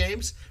next 2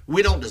 games,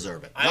 we don't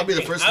deserve it. I'll be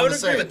the first I one would to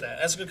say agree with it. that.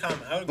 That's a good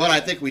comment. But I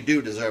think we do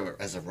deserve it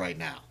as of right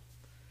now,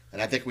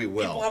 and I think we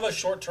will. People have a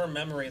short-term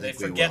memory. They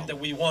think we forget will. that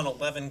we won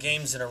 11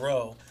 games in a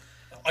row.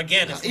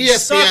 Again, if we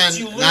sucked,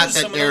 you ESPN, lose not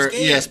some that of those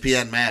games.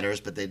 ESPN matters,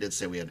 but they did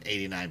say we had an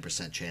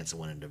 89% chance of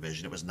winning the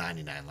division. It was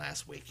 99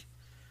 last week.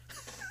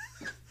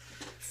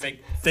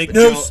 Fake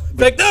news.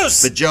 Fake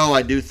news. But Joe,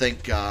 I do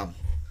think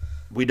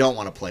we don't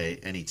want to play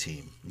any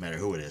team, no matter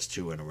who it is,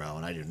 2 in a row,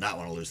 and I do not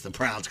want to lose to the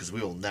Browns because we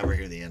will never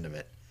hear the end of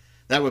it.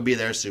 That would be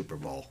their Super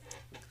Bowl.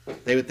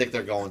 They would think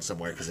they're going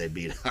somewhere because they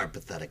beat our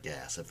pathetic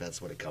ass, if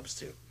that's what it comes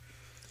to.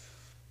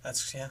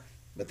 That's yeah.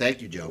 But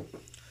thank you, Joe.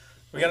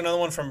 We got another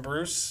one from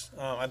Bruce.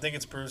 I think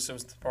it's Bruce. It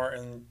was part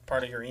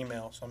of your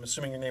email, so I'm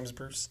assuming your name is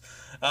Bruce.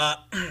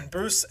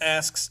 Bruce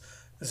asks,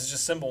 this is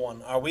just a simple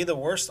one. Are we the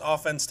worst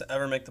offense to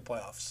ever make the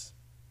playoffs?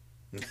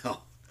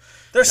 No.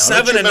 There's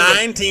 7 and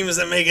 9 teams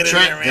that make it in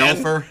there, man.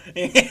 Delfer.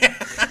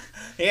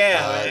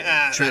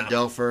 Yeah. Trent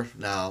Delfer.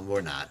 No,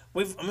 we're not.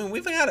 We've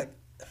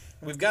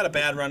got a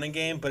bad running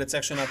game, but it's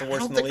actually not the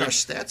worst in the league. I don't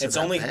think our stats are it's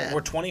that only bad.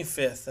 We're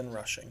 25th in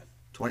rushing.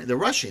 The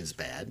rushing's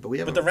bad, but we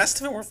have. But the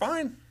rest of it, we're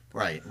fine.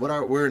 Right.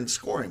 We're in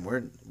scoring.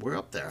 We're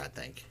up there, I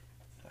think.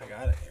 I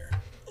got it here.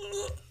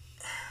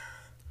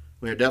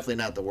 We're definitely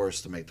not the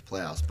worst to make the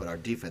playoffs, but our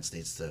defense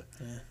needs to.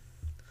 Yeah.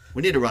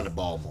 We need to run the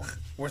ball more.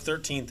 We're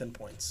 13th in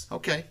points.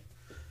 Okay.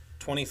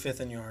 25th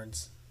in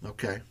yards.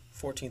 Okay.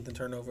 14th in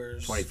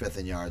turnovers. 25th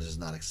in yards is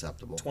not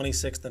acceptable.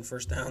 26th in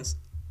first downs.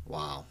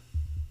 Wow.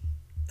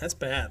 That's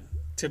bad.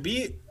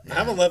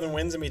 Have 11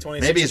 wins and be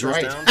 26th Maybe he's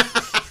first right.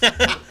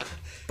 down.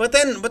 But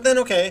then,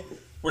 okay,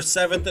 we're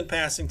 7th in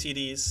passing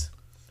TDs.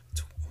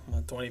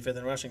 25th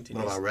in rushing TDs.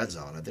 What about red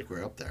zone? I think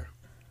we're up there.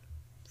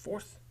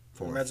 Fourth.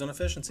 Red zone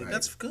efficiency. Right.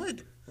 That's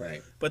good.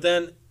 Right. But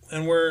then,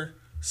 and we're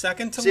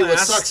second to last. See, what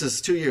sucks is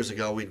 2 years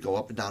ago we'd go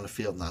up and down the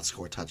field and not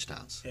score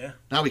touchdowns. Yeah.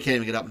 Now we can't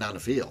even get up and down the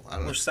field. I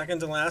don't know. We're second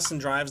to last in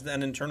drives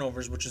and in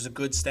turnovers, which is a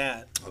good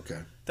stat. Okay.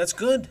 That's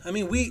good. I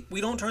mean, we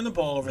don't turn the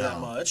ball over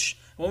that much.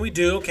 When we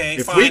do, okay,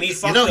 If fine. He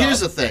fucked up. Here's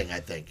the thing. I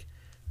think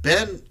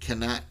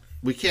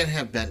we can't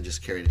have Ben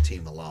just carry the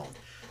team alone.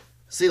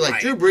 See,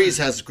 like Drew Brees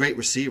has great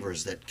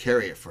receivers that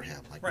carry it for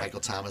him, like Michael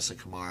Thomas and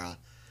Kamara.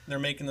 They're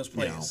making those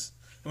plays.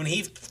 When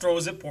he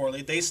throws it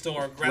poorly, they still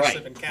are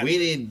aggressive and catch. We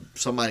need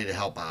somebody to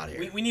help out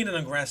here. We need an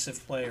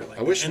aggressive player like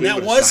I wish that. we And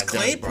that would've was signed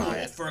Dennis Claypool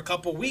Bryant. for a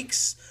couple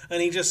weeks,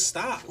 and he just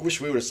stopped. I wish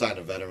we would have signed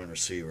a veteran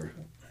receiver.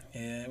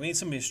 Yeah, we need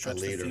somebody to stretch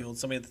the field,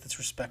 somebody that's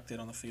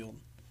respected on the field.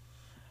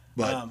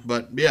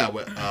 But yeah,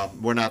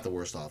 we're not the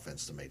worst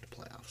offense to make the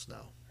playoffs. No,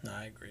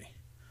 I agree.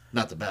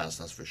 Not the best,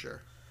 that's for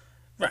sure.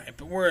 Right,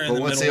 but we're in the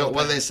middle.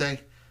 What do they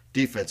say?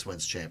 Defense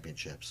wins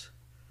championships.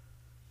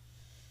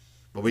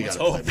 But we got to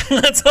play.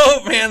 Let's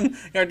hope, man.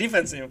 Our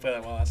defense didn't even play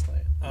that well last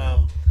night.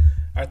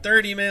 Our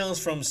third email is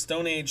from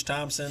Stone Age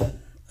Thompson.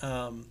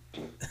 I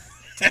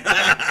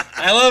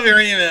love your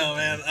email,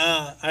 man.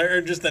 I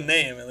heard just the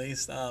name, at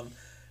least.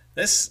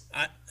 It's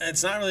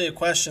not really a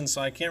question,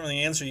 so I can't really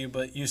answer you,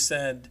 but you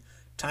said,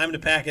 time to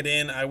pack it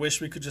in. I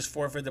wish we could just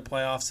forfeit the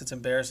playoffs. It's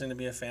embarrassing to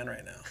be a fan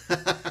right now.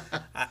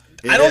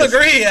 I don't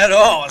agree at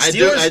all. I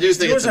do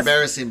think it's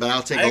embarrassing, but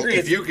I'll take it.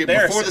 If you could,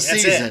 before the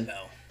season,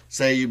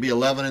 say you'd be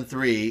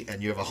 11-3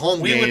 and you have a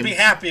home game. We would be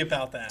happy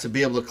about that. To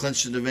be able to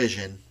clinch the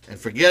division and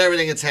forget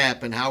everything that's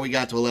happened, how we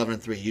got to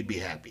 11-3, you'd be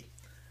happy.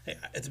 Hey,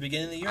 at the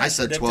beginning of the year, I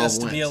said 12 us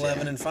wins. To be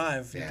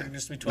 11-5. Yeah.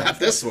 Just to be 12. Not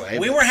this way.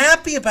 We were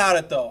happy about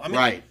it, though. I mean,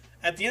 right.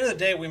 At the end of the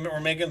day, we were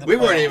making the playoffs. We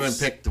weren't even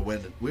picked to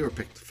win. We were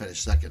picked to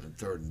finish second and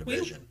third in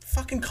division.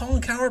 Fucking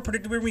Colin Cowherd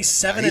predicted we were going to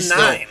be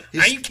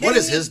 7-9. Are you kidding What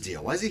is me? his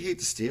deal? Why does he hate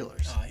the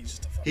Steelers? Oh, he's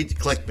just a fucking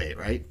clickbait,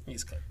 right?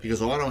 He's clickbait. He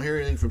goes, I don't hear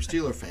anything from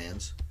Steeler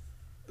fans.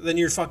 Then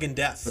you're fucking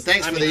deaf. But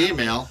thanks for the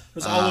email. It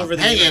was all over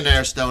the hang in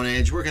there, Stone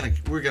Age. We'll turn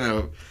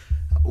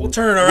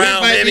it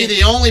around. We might be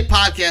the only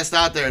podcast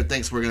out there that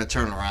thinks we're gonna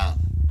turn around.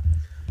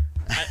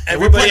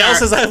 Everybody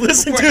else's I've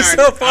listened to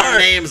so far. Our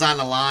name's on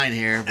the line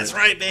here. That's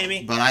right,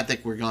 baby. But I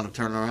think we're gonna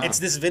turn around. It's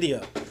this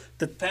video.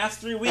 The past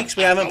 3 weeks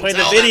we haven't played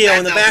the video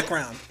in the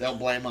background. They'll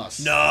blame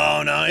us.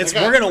 No.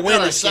 We're gonna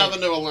win this game.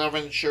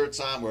 7-11 shirts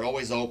on. We're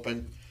always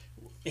open.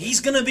 He's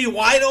gonna be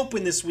wide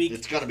open this week.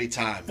 It's gonna be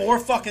time. 4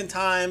 fucking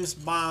times,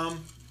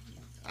 bomb.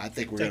 I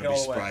think we're gonna be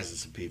surprising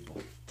some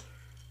people.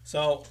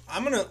 So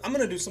I'm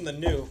gonna do something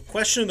new.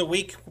 Question of the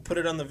week. We'll put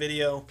it on the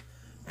video.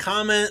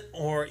 Comment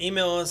or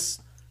email us.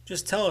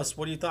 Just tell us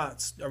what are your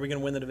thoughts. Are we gonna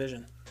win the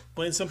division?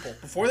 Plain and simple.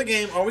 Before the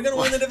game, are we gonna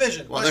win the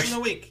division? Question of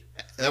the week.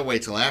 They'll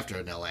wait till after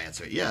and they'll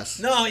answer. Yes.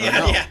 No.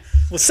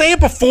 We'll say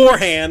it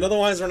beforehand.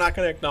 Otherwise, we're not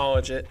gonna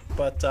acknowledge it.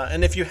 But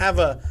and if you have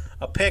a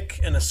pick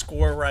and a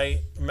score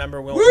right,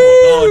 remember we'll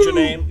acknowledge your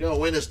name. You're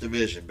gonna win this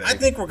division, baby. I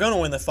think we're gonna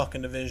win the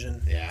fucking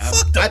division. Yeah.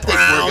 Fuck the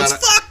Browns.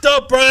 Fuck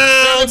the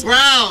Browns. The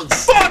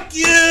Browns. Fuck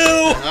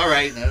you. All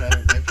right.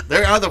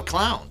 They are the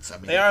clowns. I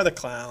mean, they are the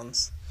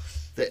clowns.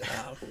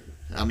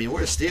 I mean, we're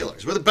the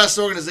Steelers. We're the best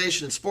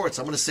organization in sports.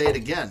 I'm going to say it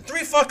again.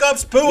 3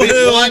 fuck-ups,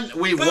 boo-hoo.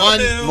 We've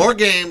won more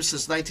games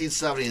since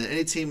 1970 than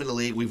any team in the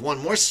league. We've won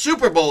more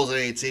Super Bowls than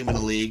any team in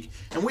the league.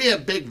 And we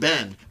have Big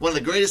Ben, one of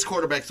the greatest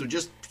quarterbacks who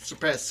just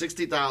surpassed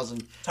 60,000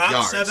 yards.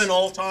 Top 7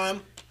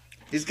 all-time.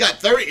 He's got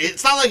 30.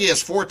 It's not like he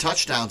has 4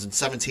 touchdowns and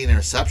 17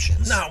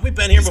 interceptions. No, we've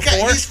been here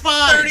before. He's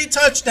fine. 30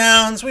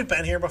 touchdowns. We've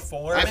been here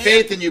before. I have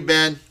faith in you,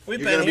 Ben. You're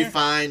going to be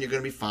fine. You're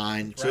going to be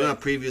fine. So we're going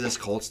to preview this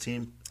Colts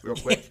team real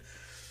quick.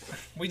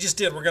 We just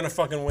did. We're going to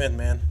fucking win,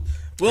 man.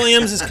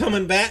 Williams is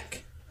coming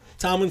back.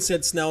 Tomlin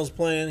said Snell's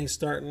playing. He's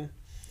starting.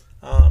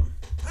 I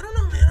don't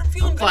know, man. I'm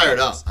feeling fired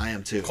up. I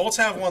am, too. Colts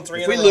have won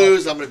 3 if in a row. If we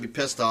lose, I'm going to be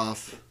pissed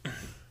off. No,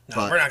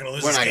 we're not going to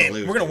lose this game.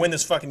 We're going to win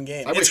this fucking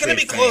game. It's going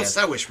to be close.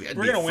 I wish we had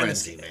beat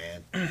Frenzy,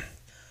 man.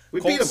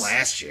 We beat them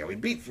last year. We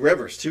beat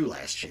Rivers, too,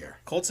 last year.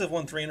 Colts have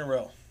won 3 in a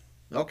row.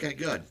 Okay,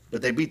 good.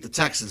 But they beat the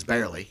Texans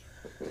barely.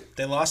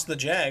 They lost to the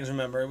Jags,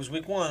 remember. It was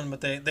week 1,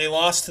 but they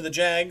lost to the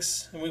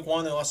Jags in week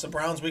 1. They lost to the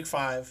Browns week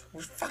 5.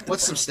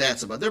 What's some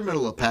stats about? They're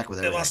middle of the pack with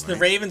everything. They lost to right?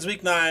 the Ravens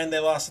week 9. They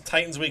lost to the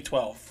Titans week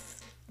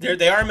 12.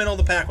 They are middle of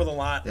the pack with a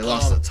lot. They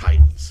lost to the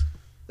Titans.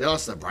 They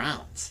lost to the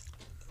Browns.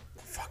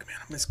 Fuck, man.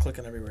 I'm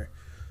misclicking everywhere.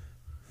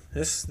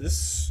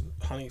 This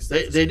honey's...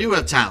 They do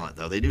have talent,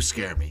 though. They do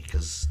scare me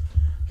because...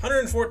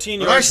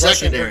 114 Our yards rushing per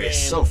secondary game.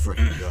 is so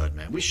freaking good,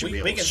 man. We should be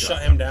able We to can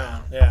shut him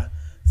down. Yeah.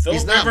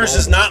 Philip Rivers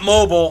is not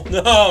mobile.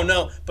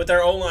 No. But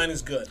their O-line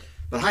is good.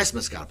 But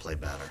Highsmith's got to play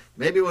better.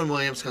 Maybe when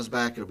Williams comes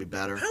back, it'll be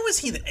better. How is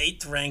he the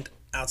 8th ranked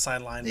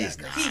outside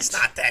linebacker? He's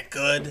not that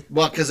good.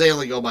 Well, because they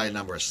only go by a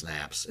number of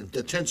snaps. And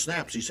the 10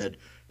 snaps, he said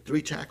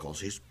 3 tackles.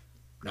 He's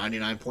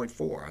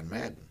 99.4 on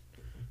Madden.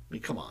 I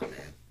mean, come on,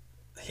 man.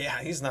 Yeah,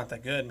 he's not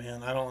that good,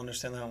 man. I don't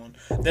understand that one.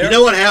 You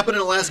know what happened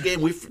in the last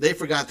game? They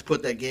forgot to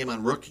put that game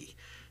on rookie.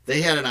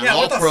 They had it on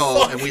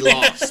All-Pro, and we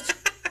lost.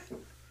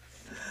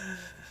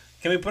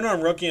 Can we put it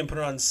on rookie and put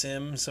it on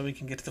sim so we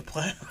can get to the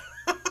playoffs?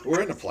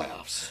 We're in the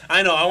playoffs.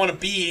 I know. I want to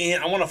be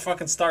in. I want to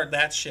fucking start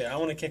that shit. I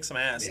want to kick some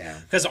ass. Yeah.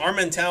 Because our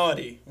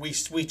mentality, we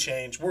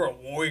change. We're a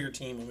warrior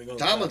team when we go to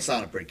the Tomlin playoffs.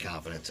 sounded pretty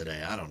confident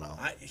today. I don't know.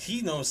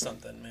 He knows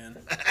something, man.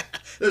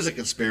 There's a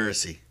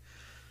conspiracy.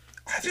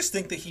 I just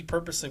think that he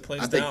purposely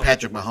plays I think down.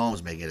 Patrick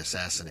Mahomes may get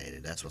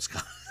assassinated. That's what's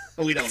coming.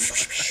 We don't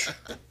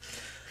know.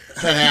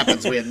 That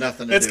happens. We had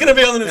nothing to do. It's going to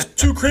be on the news.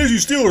 2 crazy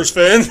Steelers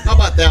fans. How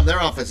about them? Their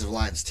offensive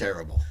line's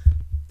terrible.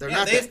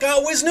 They've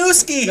got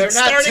Wisniewski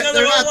starting on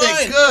they're their not own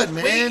that line.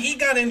 good, man. He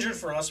got injured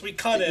for us. We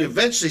cut him.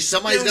 Eventually,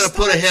 somebody's going to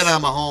put a hit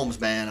on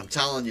Mahomes, man. I'm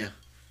telling you.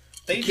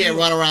 They can't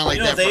run around like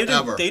that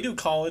forever. They do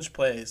college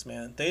plays,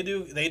 man. They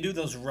do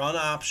those run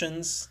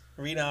options,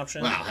 read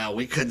options. Wow, hell,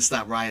 we couldn't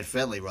stop Ryan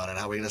Finley running.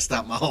 How are we going to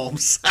stop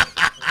Mahomes?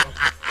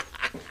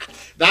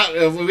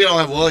 We don't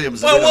have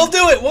Williams. Well, we'll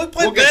do it. We'll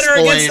play better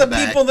against the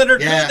people that are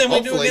good than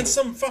we do against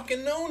some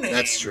fucking no-name.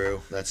 That's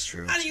true.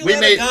 How do you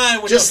let a guy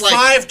with a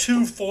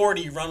 5'2",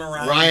 40 run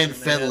around? Ryan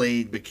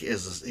Finley,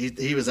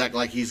 he was acting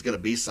like he's going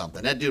to be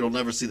something. That dude will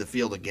never see the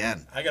field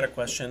again. I got a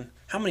question.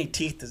 How many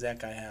teeth does that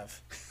guy have?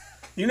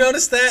 You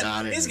notice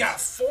that? He's got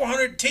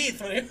 400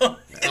 teeth.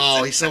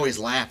 He's always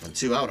laughing,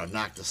 too. I would have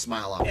knocked the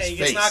smile off his face.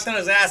 Yeah, he gets knocked on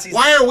his ass.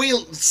 Why are we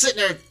sitting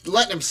there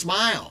letting him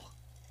smile?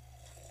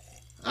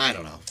 I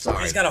don't know.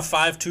 Sorry. He's got a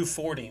 5'2",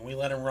 40. We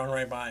let him run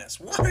right by us.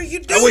 What are you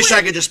doing? I wish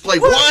I could just play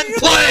one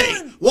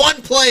play.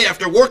 One play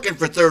after working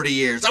for 30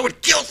 years. I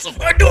would kill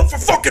somebody. I'd do it for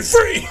fucking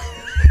free.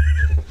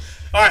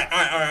 All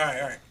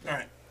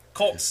right.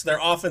 Colts, their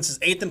offense is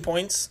 8th in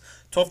points,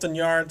 12th in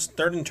yards,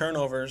 3rd in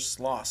turnovers,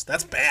 lost.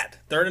 That's bad.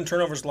 3rd in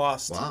turnovers,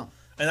 lost. Wow.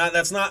 And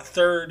that's not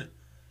 3rd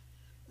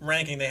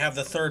ranking. They have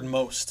the 3rd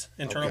most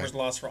in turnovers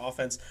lost for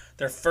offense.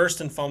 They're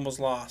 1st in fumbles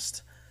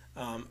lost.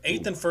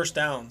 8th in first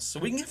downs, so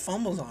we can get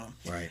fumbles on them.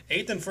 Right.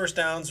 8th in first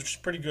downs, which is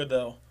pretty good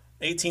though.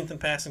 18th in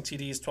passing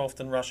TDs, 12th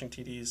in rushing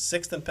TDs,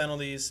 6th in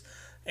penalties,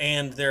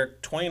 and they're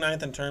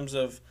 29th in terms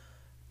of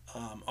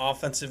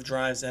offensive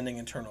drives ending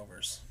in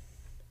turnovers.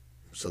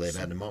 So they've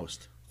had the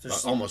most.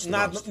 Almost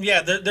not. most.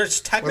 Yeah,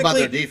 there's technically. What about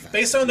their defense?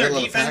 Based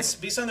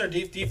on their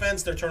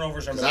defense, their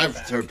turnovers are. I've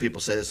heard people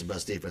say this is the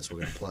best defense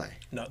we're going to play.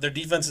 No, their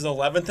defense is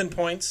 11th in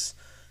points,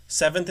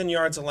 7th in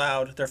yards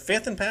allowed. They're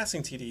 5th in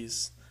passing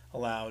TDs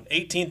allowed,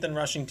 18th in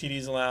rushing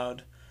TDs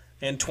allowed,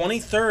 and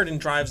 23rd in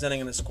drives ending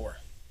in a score.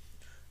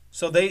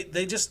 So they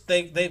this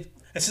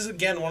is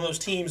again one of those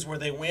teams where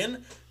they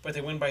win, but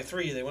they win by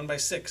 3, they win by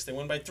 6, they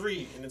win by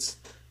 3, and it's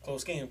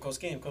close game.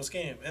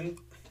 And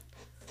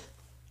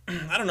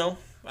I don't know.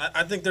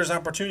 I think there's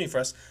opportunity for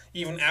us.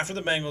 Even after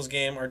the Bengals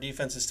game, our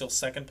defense is still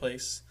 2nd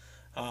place.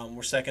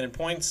 We're 2nd in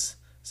points,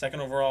 2nd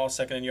overall,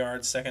 2nd in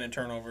yards, 2nd in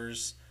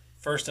turnovers,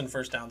 1st in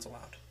first downs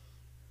allowed.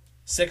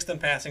 6th in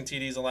passing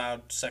TDs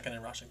allowed, 2nd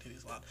in rushing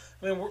TDs allowed.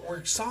 I mean,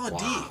 we're solid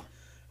D.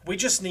 We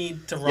just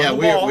need to run the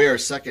ball. Yeah, we are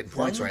 2nd in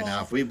points right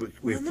now. If we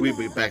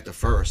be back to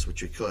 1st,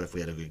 which we could if we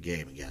had a good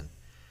game again.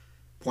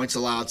 Points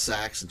allowed,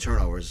 sacks, and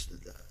turnovers.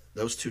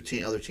 Those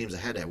other teams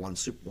ahead had won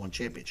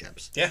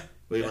championships. Yeah.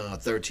 We were the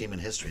 3rd team in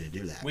history to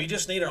do that. We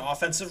just need an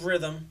offensive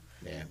rhythm.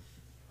 Yeah.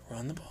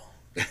 Run the ball.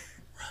 Run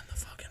the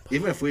fucking ball.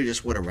 Even if we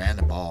just would have ran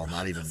the ball,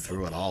 not even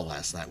threw it all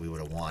last night, we would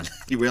have won.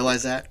 You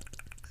realize that?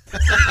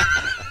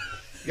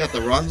 You got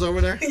the runs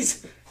over there?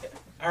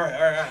 All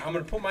right. I'm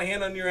going to put my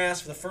hand on your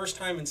ass for the first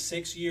time in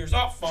 6 years.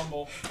 Oh,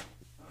 fumble.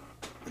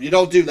 You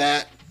don't do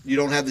that. You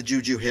don't have the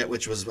Juju hit,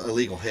 which was a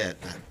legal hit.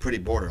 Pretty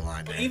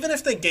borderline, man. Even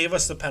if they gave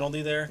us the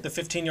penalty there, the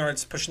 15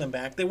 yards pushing them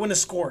back, they wouldn't have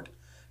scored.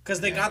 Because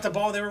they got the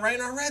ball, they were right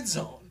in our red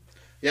zone.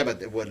 Yeah,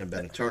 but it wouldn't have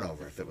been a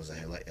turnover if it was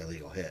a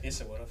illegal hit.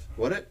 Yes, it would have.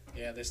 Would it?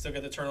 Yeah, they still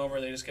get the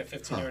turnover. They just get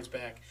 15 yards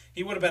back.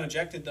 He would have been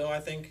ejected, though, I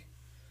think.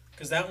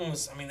 Because that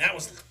was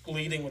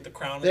leading with the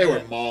crown of the head. They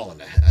were mauling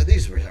the head.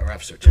 These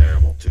refs are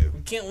terrible, too.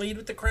 You can't lead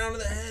with the crown of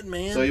the head,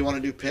 man. So you want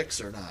to do picks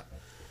or not?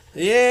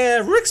 Yeah,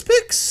 Rick's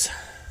picks.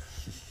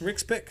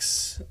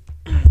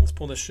 Let's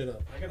pull this shit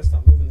up. I got to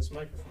stop moving this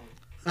microphone.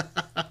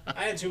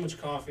 I had too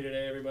much coffee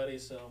today, everybody,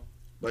 so.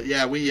 But,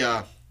 yeah, we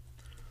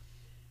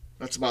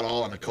That's about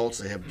all on the Colts.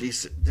 They have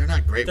decent. They're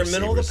not great. They're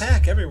receivers. middle of the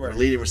pack everywhere. Their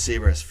leading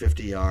receiver has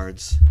 50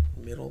 yards.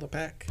 Middle of the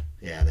pack.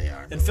 Yeah, they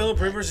are. And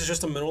Phillip Rivers is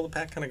just a middle of the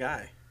pack kind of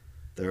guy.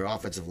 Their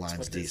offensive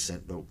line's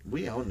decent, but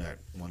we owned that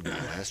one guy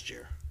last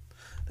year.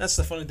 That's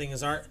the funny thing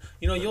is,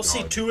 you'll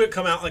see Tua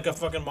come out like a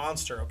fucking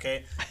monster.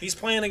 Okay, he's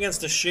playing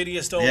against the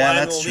shittiest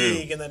O-line in the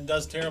league, and then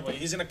does terribly.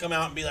 He's gonna come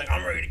out and be like,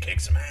 "I'm ready to kick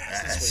some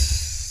ass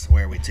this week."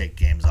 Where we take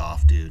games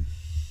off, dude.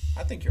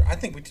 I think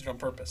we did it on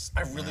purpose.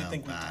 I really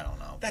think we did. I don't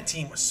know. That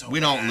team was so. We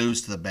don't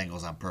lose to the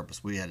Bengals on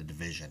purpose. We had a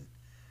division.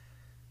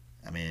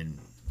 I mean,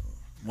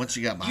 once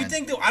you got behind. You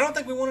think? I don't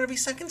think we wanted to be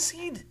second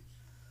seed.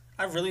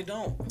 I really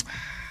don't.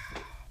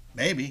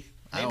 Maybe.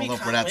 I don't know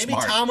if we're that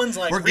smart. Maybe Tomlin's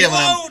like, we're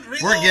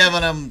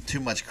giving them too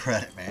much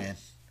credit, man.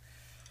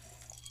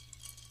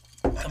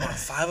 Come on,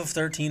 5 of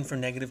 13 for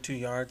 -2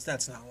 yards.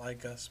 That's not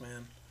like us,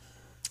 man.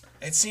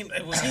 It seemed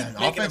was he making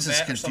offense a bet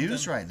is or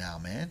confused something? right now,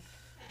 man.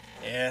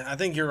 Yeah, I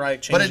think you're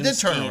right. But it did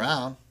turn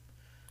around.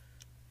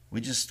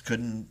 We just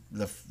couldn't.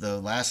 The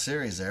last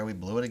series there, we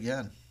blew it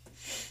again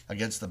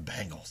against the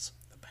Bengals.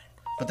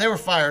 But they were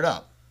fired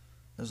up.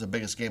 It was the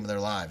biggest game of their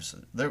lives.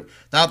 Now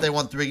that they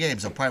won 3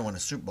 games, they'll probably win a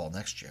Super Bowl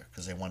next year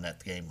because they won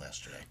that game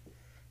yesterday.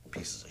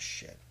 Pieces of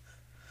shit.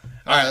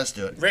 All right, let's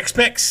do it. Rick's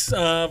picks: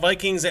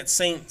 Vikings at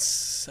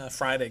Saints,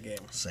 Friday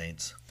game.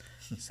 Saints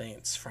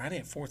Friday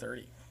at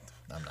 4:30.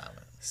 I'm not.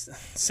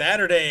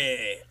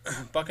 Saturday,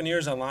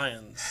 Buccaneers at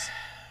Lions.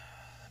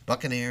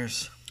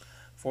 Buccaneers.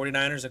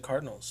 49ers at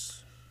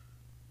Cardinals.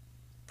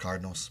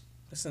 Cardinals.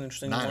 This is an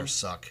interesting one. Niners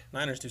suck.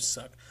 Niners do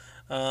suck.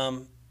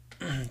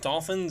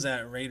 Dolphins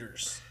at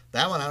Raiders.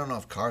 That one, I don't know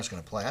if Carr's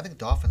going to play. I think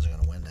Dolphins are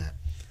going to win that.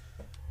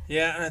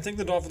 Yeah, and I think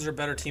the Dolphins are a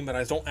better team, but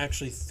I don't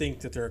actually think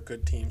that they're a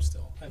good team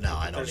still. I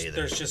don't either.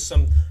 There's just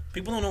some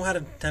people don't know how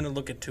to tend to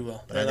look at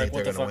Tua. But They're like,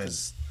 what the fuck win.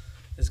 is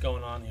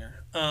going on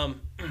here?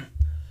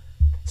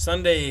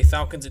 Sunday,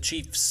 Falcons at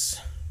Chiefs.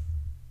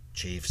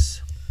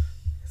 Chiefs.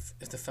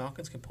 If the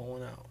Falcons can pull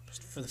one out,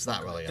 just for the it's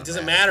not really. It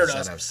doesn't matter to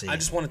us. I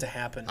just want it to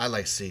happen. I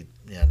like see.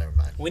 Yeah, never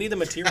mind. We need the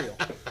material.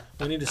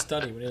 We need to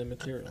study. We need the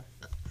material.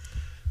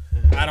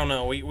 I don't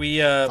know. We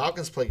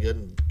Falcons play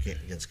good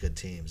against good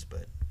teams,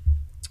 but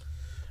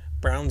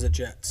Browns at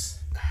Jets.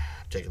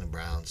 I'm taking the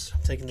Browns.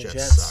 I'm taking the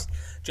Jets. Suck.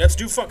 Jets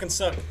do fucking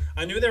suck.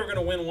 I knew they were going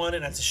to win one,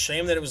 and it's a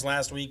shame that it was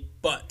last week,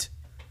 but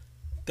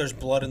there's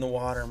blood in the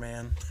water,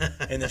 man.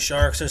 And the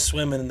Sharks are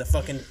swimming in the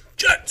fucking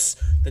Jets.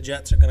 The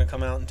Jets are going to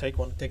come out and take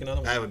another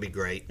one. That would be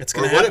great. It's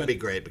going to happen. Would it be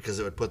great? Because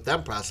it would put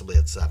them possibly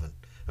at 7.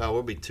 Well,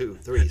 we'll be 2,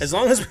 3. As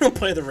long as we don't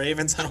play the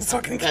Ravens, I don't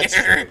fucking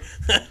care.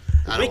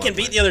 We can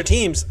beat the other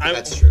teams.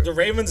 That's true. The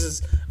Ravens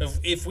is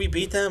if we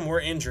beat them,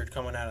 we're injured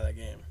coming out of that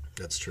game.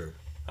 That's true.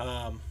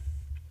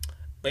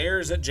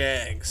 Bears at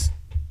Jags.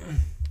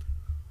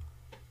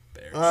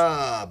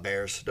 Bears.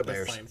 Bears. The Bears.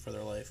 They're fighting for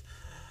their life.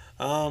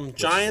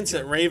 Giants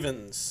at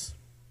Ravens.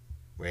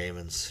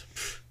 Ravens.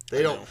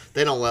 They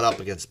don't let up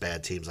against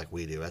bad teams like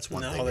we do. That's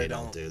one thing they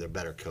don't do. They're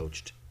better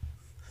coached.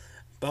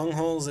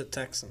 Bungholes at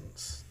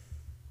Texans.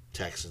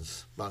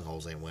 Texans.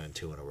 Bungholes ain't winning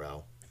 2 in a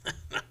row.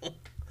 No.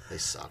 They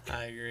suck.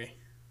 I agree.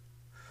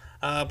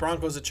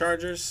 Broncos at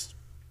Chargers.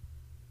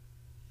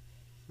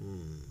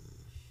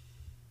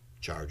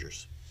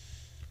 Chargers.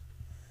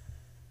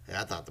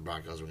 Yeah, I thought the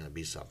Broncos were going to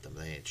be something.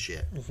 They ain't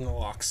shit. The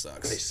lock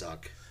sucks. They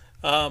suck.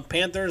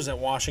 Panthers at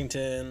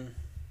Washington.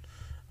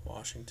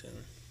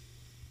 Washington.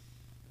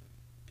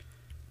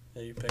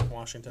 Yeah, you pick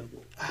Washington.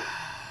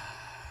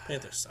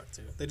 Panthers suck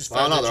too. They just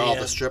fired they're the all GM.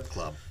 at the strip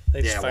club.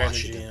 They just fired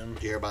Washington. the GM.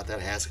 Did you hear about that?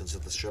 Haskins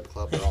at the strip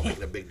club. They're all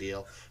making a big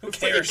deal. Who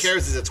cares?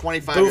 He's a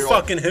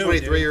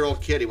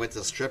 23-year-old kid. He went to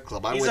the strip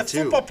club. He's went a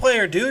too. football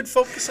player, dude.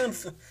 Focus on.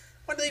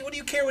 What do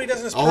you care what he does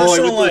in his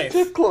personal life?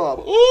 Strip club.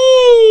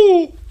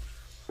 Ooh.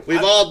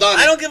 We've all done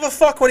it. I don't give a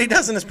fuck what he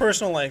does in his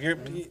personal life.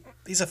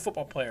 He's a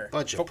football player.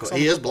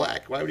 He is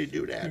black. Why would he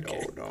do that?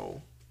 Okay. Oh,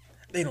 no.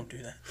 They don't do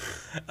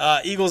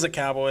that. Eagles at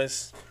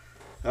Cowboys.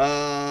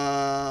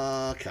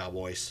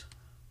 Cowboys.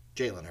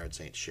 Jalen Hurts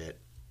ain't shit.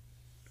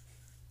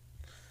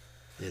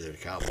 Neither the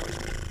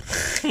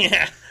Cowboys.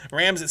 Yeah.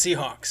 Rams at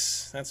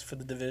Seahawks. That's for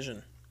the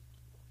division.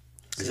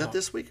 Is that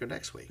this week or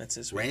next week? That's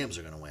this week. Rams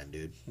are going to win,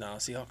 dude. No,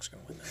 Seahawks are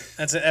going to win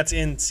that. That's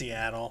in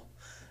Seattle.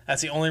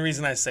 That's the only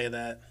reason I say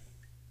that.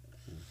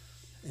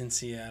 In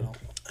Seattle.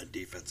 That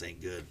defense ain't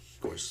good.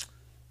 Of course,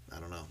 I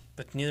don't know.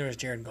 But neither is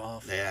Jared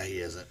Goff. Yeah, he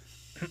isn't.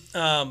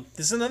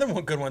 This is another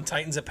good one.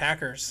 Titans at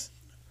Packers.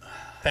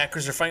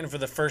 Packers are fighting for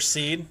the first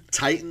seed.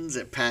 Titans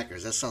at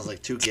Packers. That sounds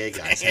like 2 gay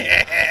guys.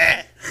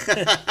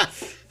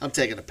 I'm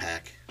taking a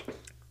Pack.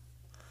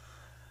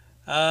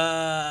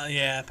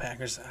 Yeah,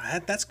 Packers.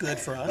 That's good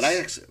for us. But I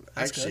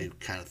actually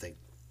kind of think,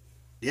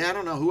 I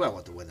don't know who I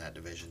want to win that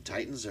division.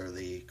 Titans or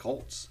the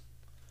Colts?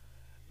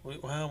 We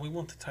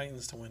want the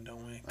Titans to win,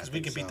 don't we? Because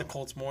we can beat the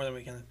Colts more than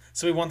we can.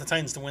 So we want the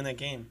Titans to win that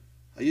game.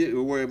 Are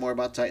you worried more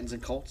about Titans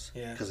and Colts?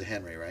 Yeah. Because of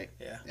Henry, right?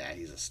 Yeah. Yeah,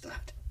 he's a stud.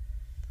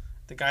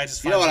 The guy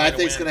just. You know what I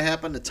think is going to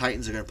happen? The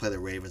Titans are going to play the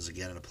Ravens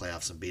again in the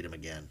playoffs and beat them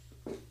again.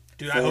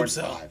 Dude, I hope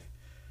so. 5.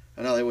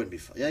 I know they wouldn't be.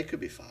 Yeah, it could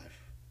be 5.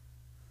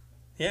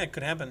 Yeah, it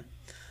could happen.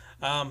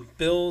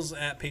 Bills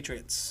at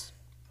Patriots.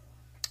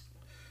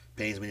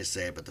 Pains me to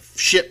say it, but the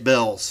shit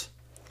Bills.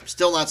 I'm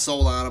still not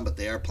sold on them, but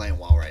they are playing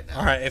well right now.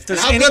 All right, if there's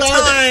how any good are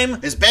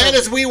time... they? As bad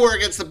as we were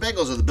against the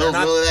Bengals, are the Bills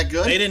really that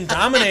good? They didn't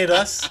dominate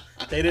us.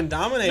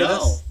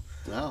 us.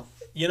 No.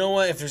 You know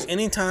what? If there's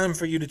any time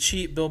for you to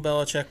cheat, Bill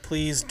Belichick,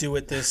 please do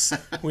it this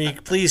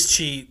week. Please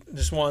cheat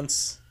just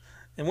once.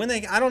 And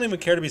I don't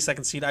even care to be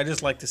second seed. I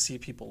just like to see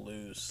people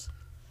lose.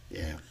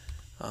 Yeah.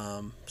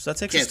 So that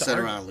takes Can't us to sit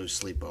around and lose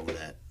sleep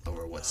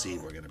over what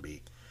seed we're going to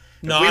be.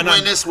 No, if we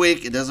win this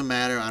week, it doesn't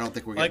matter. I don't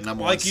think we're getting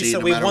number one seed. Like you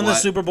said, no we matter won the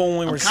what. Super Bowl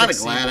when we were 6 seed. I'm kind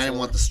of glad I didn't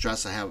want the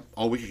stress I have.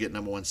 Oh, we could get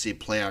number one seed,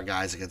 play our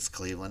guys against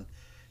Cleveland,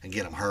 and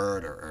get them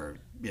hurt, or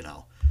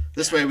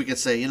This way we could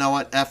say, you know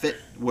what, F it.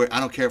 I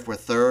don't care if we're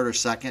third or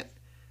second.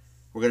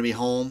 We're going to be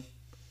home.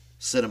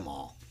 Sit them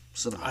all.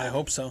 I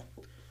hope so.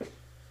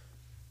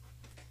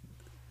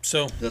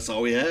 So that's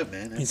all we have,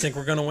 man. You think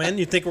we're going to win?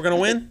 You think we're going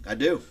to win? I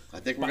do. I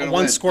think we're going to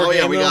win. One-score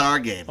game, yeah, we though? got our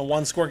game. A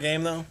one-score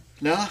game, though?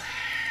 No.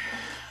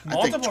 I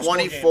think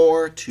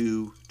Multiple-score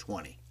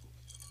 24-20.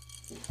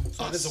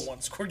 So it is a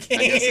one-score game.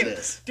 I guess it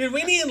is. Dude,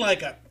 we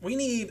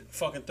need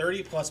fucking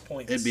 30-plus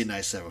points. It'd be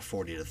nice to have a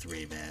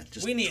 40-3, man.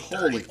 Just we need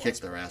totally kick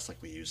their ass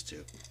like we used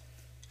to.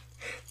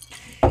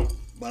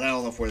 But I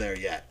don't know if we're there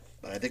yet.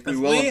 But I think we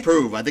will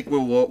improve. I think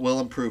we'll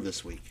improve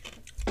this week.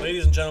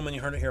 Ladies and gentlemen, you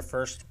heard it here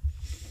first.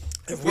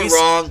 If we're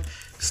wrong,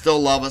 still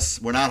love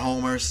us. We're not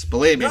homers.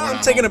 Believe me, we're not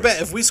I'm taking homers. a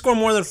bet. If we score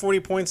more than 40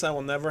 points, I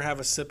will never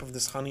have a sip of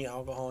this honey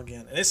alcohol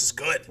again. And this is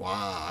good. Wow,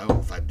 I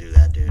hope if I do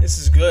that, dude. This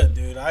is good,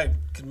 dude. I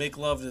could make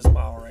love to this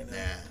bottle right now.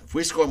 Yeah. If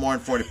we score more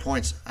than 40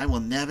 points, I will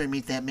never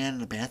meet that man in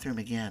the bathroom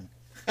again.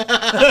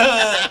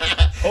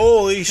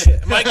 Holy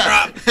shit. Mic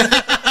drop.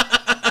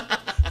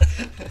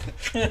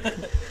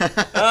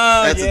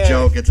 That's a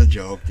joke. It's a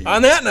joke, dude.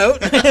 On that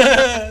note,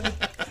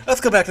 let's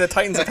go back to the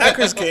Titans and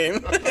Packers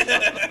game.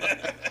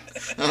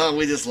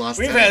 We just lost.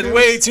 We've had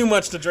way too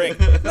much to drink.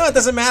 No, it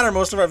doesn't matter.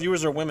 Most of our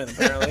viewers are women,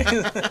 apparently.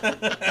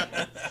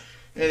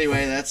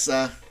 Anyway, that's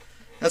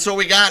what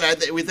we got.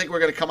 We think we're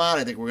going to come out.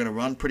 I think we're going to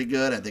run pretty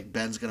good. I think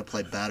Ben's going to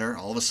play better.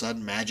 All of a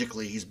sudden,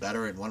 magically, he's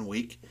better in 1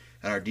 week.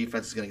 And our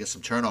defense is going to get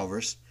some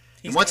turnovers.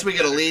 And once we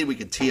get a lead, we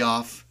can tee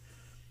off.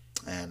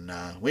 And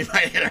we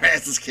might get our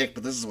asses kicked,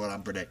 but this is what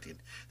I'm predicting,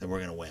 that we're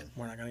going to win.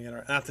 We're not going to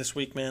get not this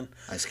week, man.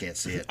 I just can't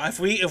see it.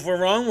 If we're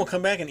wrong, we'll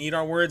come back and eat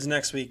our words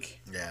next week.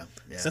 Yeah.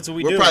 That's what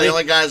we do. We're probably the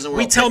only guys in the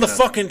world. We tell the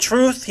fucking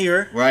truth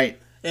here. Right.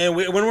 And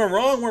when we're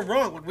wrong, we're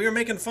wrong. We were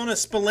making fun of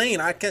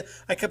Spillane. I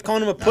kept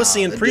calling him a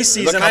pussy in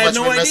preseason. Look how I had much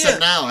no we're idea. missing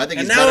now. I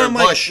think and he's better than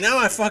Bush. Now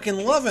I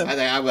fucking love him.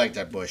 I like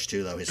that Bush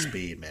too, though. His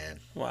speed,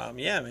 man. Wow,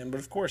 yeah, man. But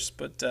of course,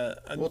 but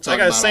we'll talk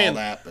about all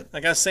that. But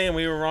like I was saying,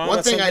 we were wrong.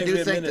 One thing I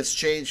do think that's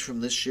changed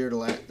from this year to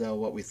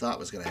what we thought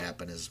was going to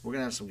happen is we're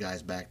going to have some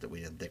guys back that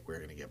we didn't think we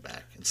were going to get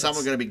back, and some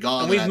are going to be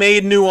gone. And we've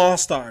made new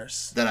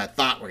all-stars that I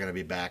thought were going to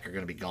be back are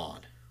going to be gone.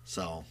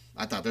 So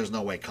I thought there's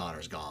no way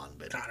Connor's gone,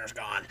 but Connor's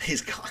gone.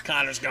 He's gone.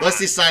 Connor's gone. Unless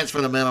he signs for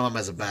the minimum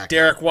as a backup.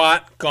 Derek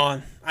Watt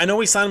gone. I know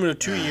we signed him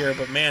to a 2-year,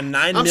 but man, $9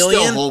 million. I'm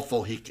still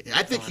hopeful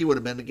I think he would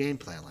have been the game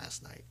plan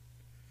last night,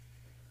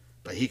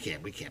 but he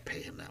can't. We can't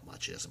pay him that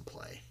much. He doesn't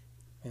play.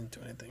 He didn't do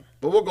anything.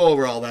 But we'll go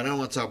over all that. I don't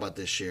want to talk about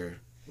this year,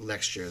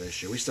 next year,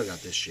 this year. We still got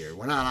this year.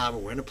 We're not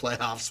out. We're in the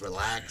playoffs.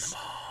 Relax.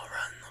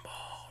 Run the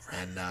ball.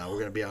 And we're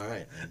gonna be all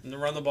right. And the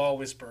run the ball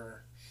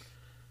whisperer.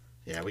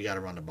 Yeah, we got to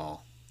run the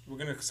ball. We're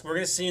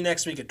gonna see you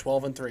next week at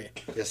 12-3.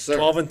 Yes, sir.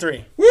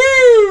 12-3.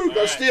 Woo!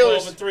 Go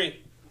Steelers. 12-3.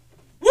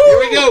 Woo! Here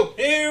we go.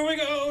 Here we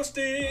go,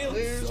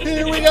 Steelers.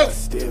 Here we go.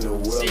 In the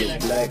world of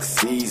black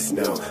seas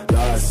now.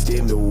 Lost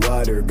in the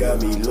water,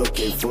 got me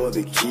looking for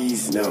the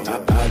keys now.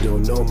 I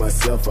don't know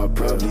myself, I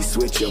probably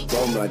switch up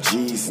on my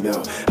G's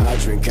now. I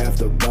drink half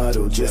the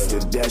bottle just to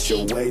dash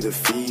away the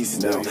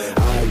fees now.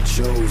 I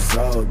chose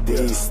all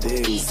these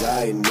things,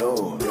 I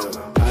know.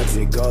 I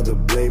take all the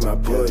blame, I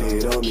put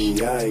it on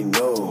me, I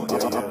know.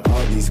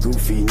 All these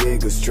goofy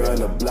niggas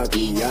tryna block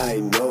me, I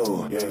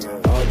know.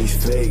 All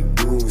these fake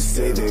goons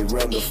say they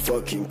run the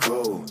fucking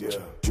code.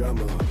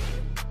 Drama.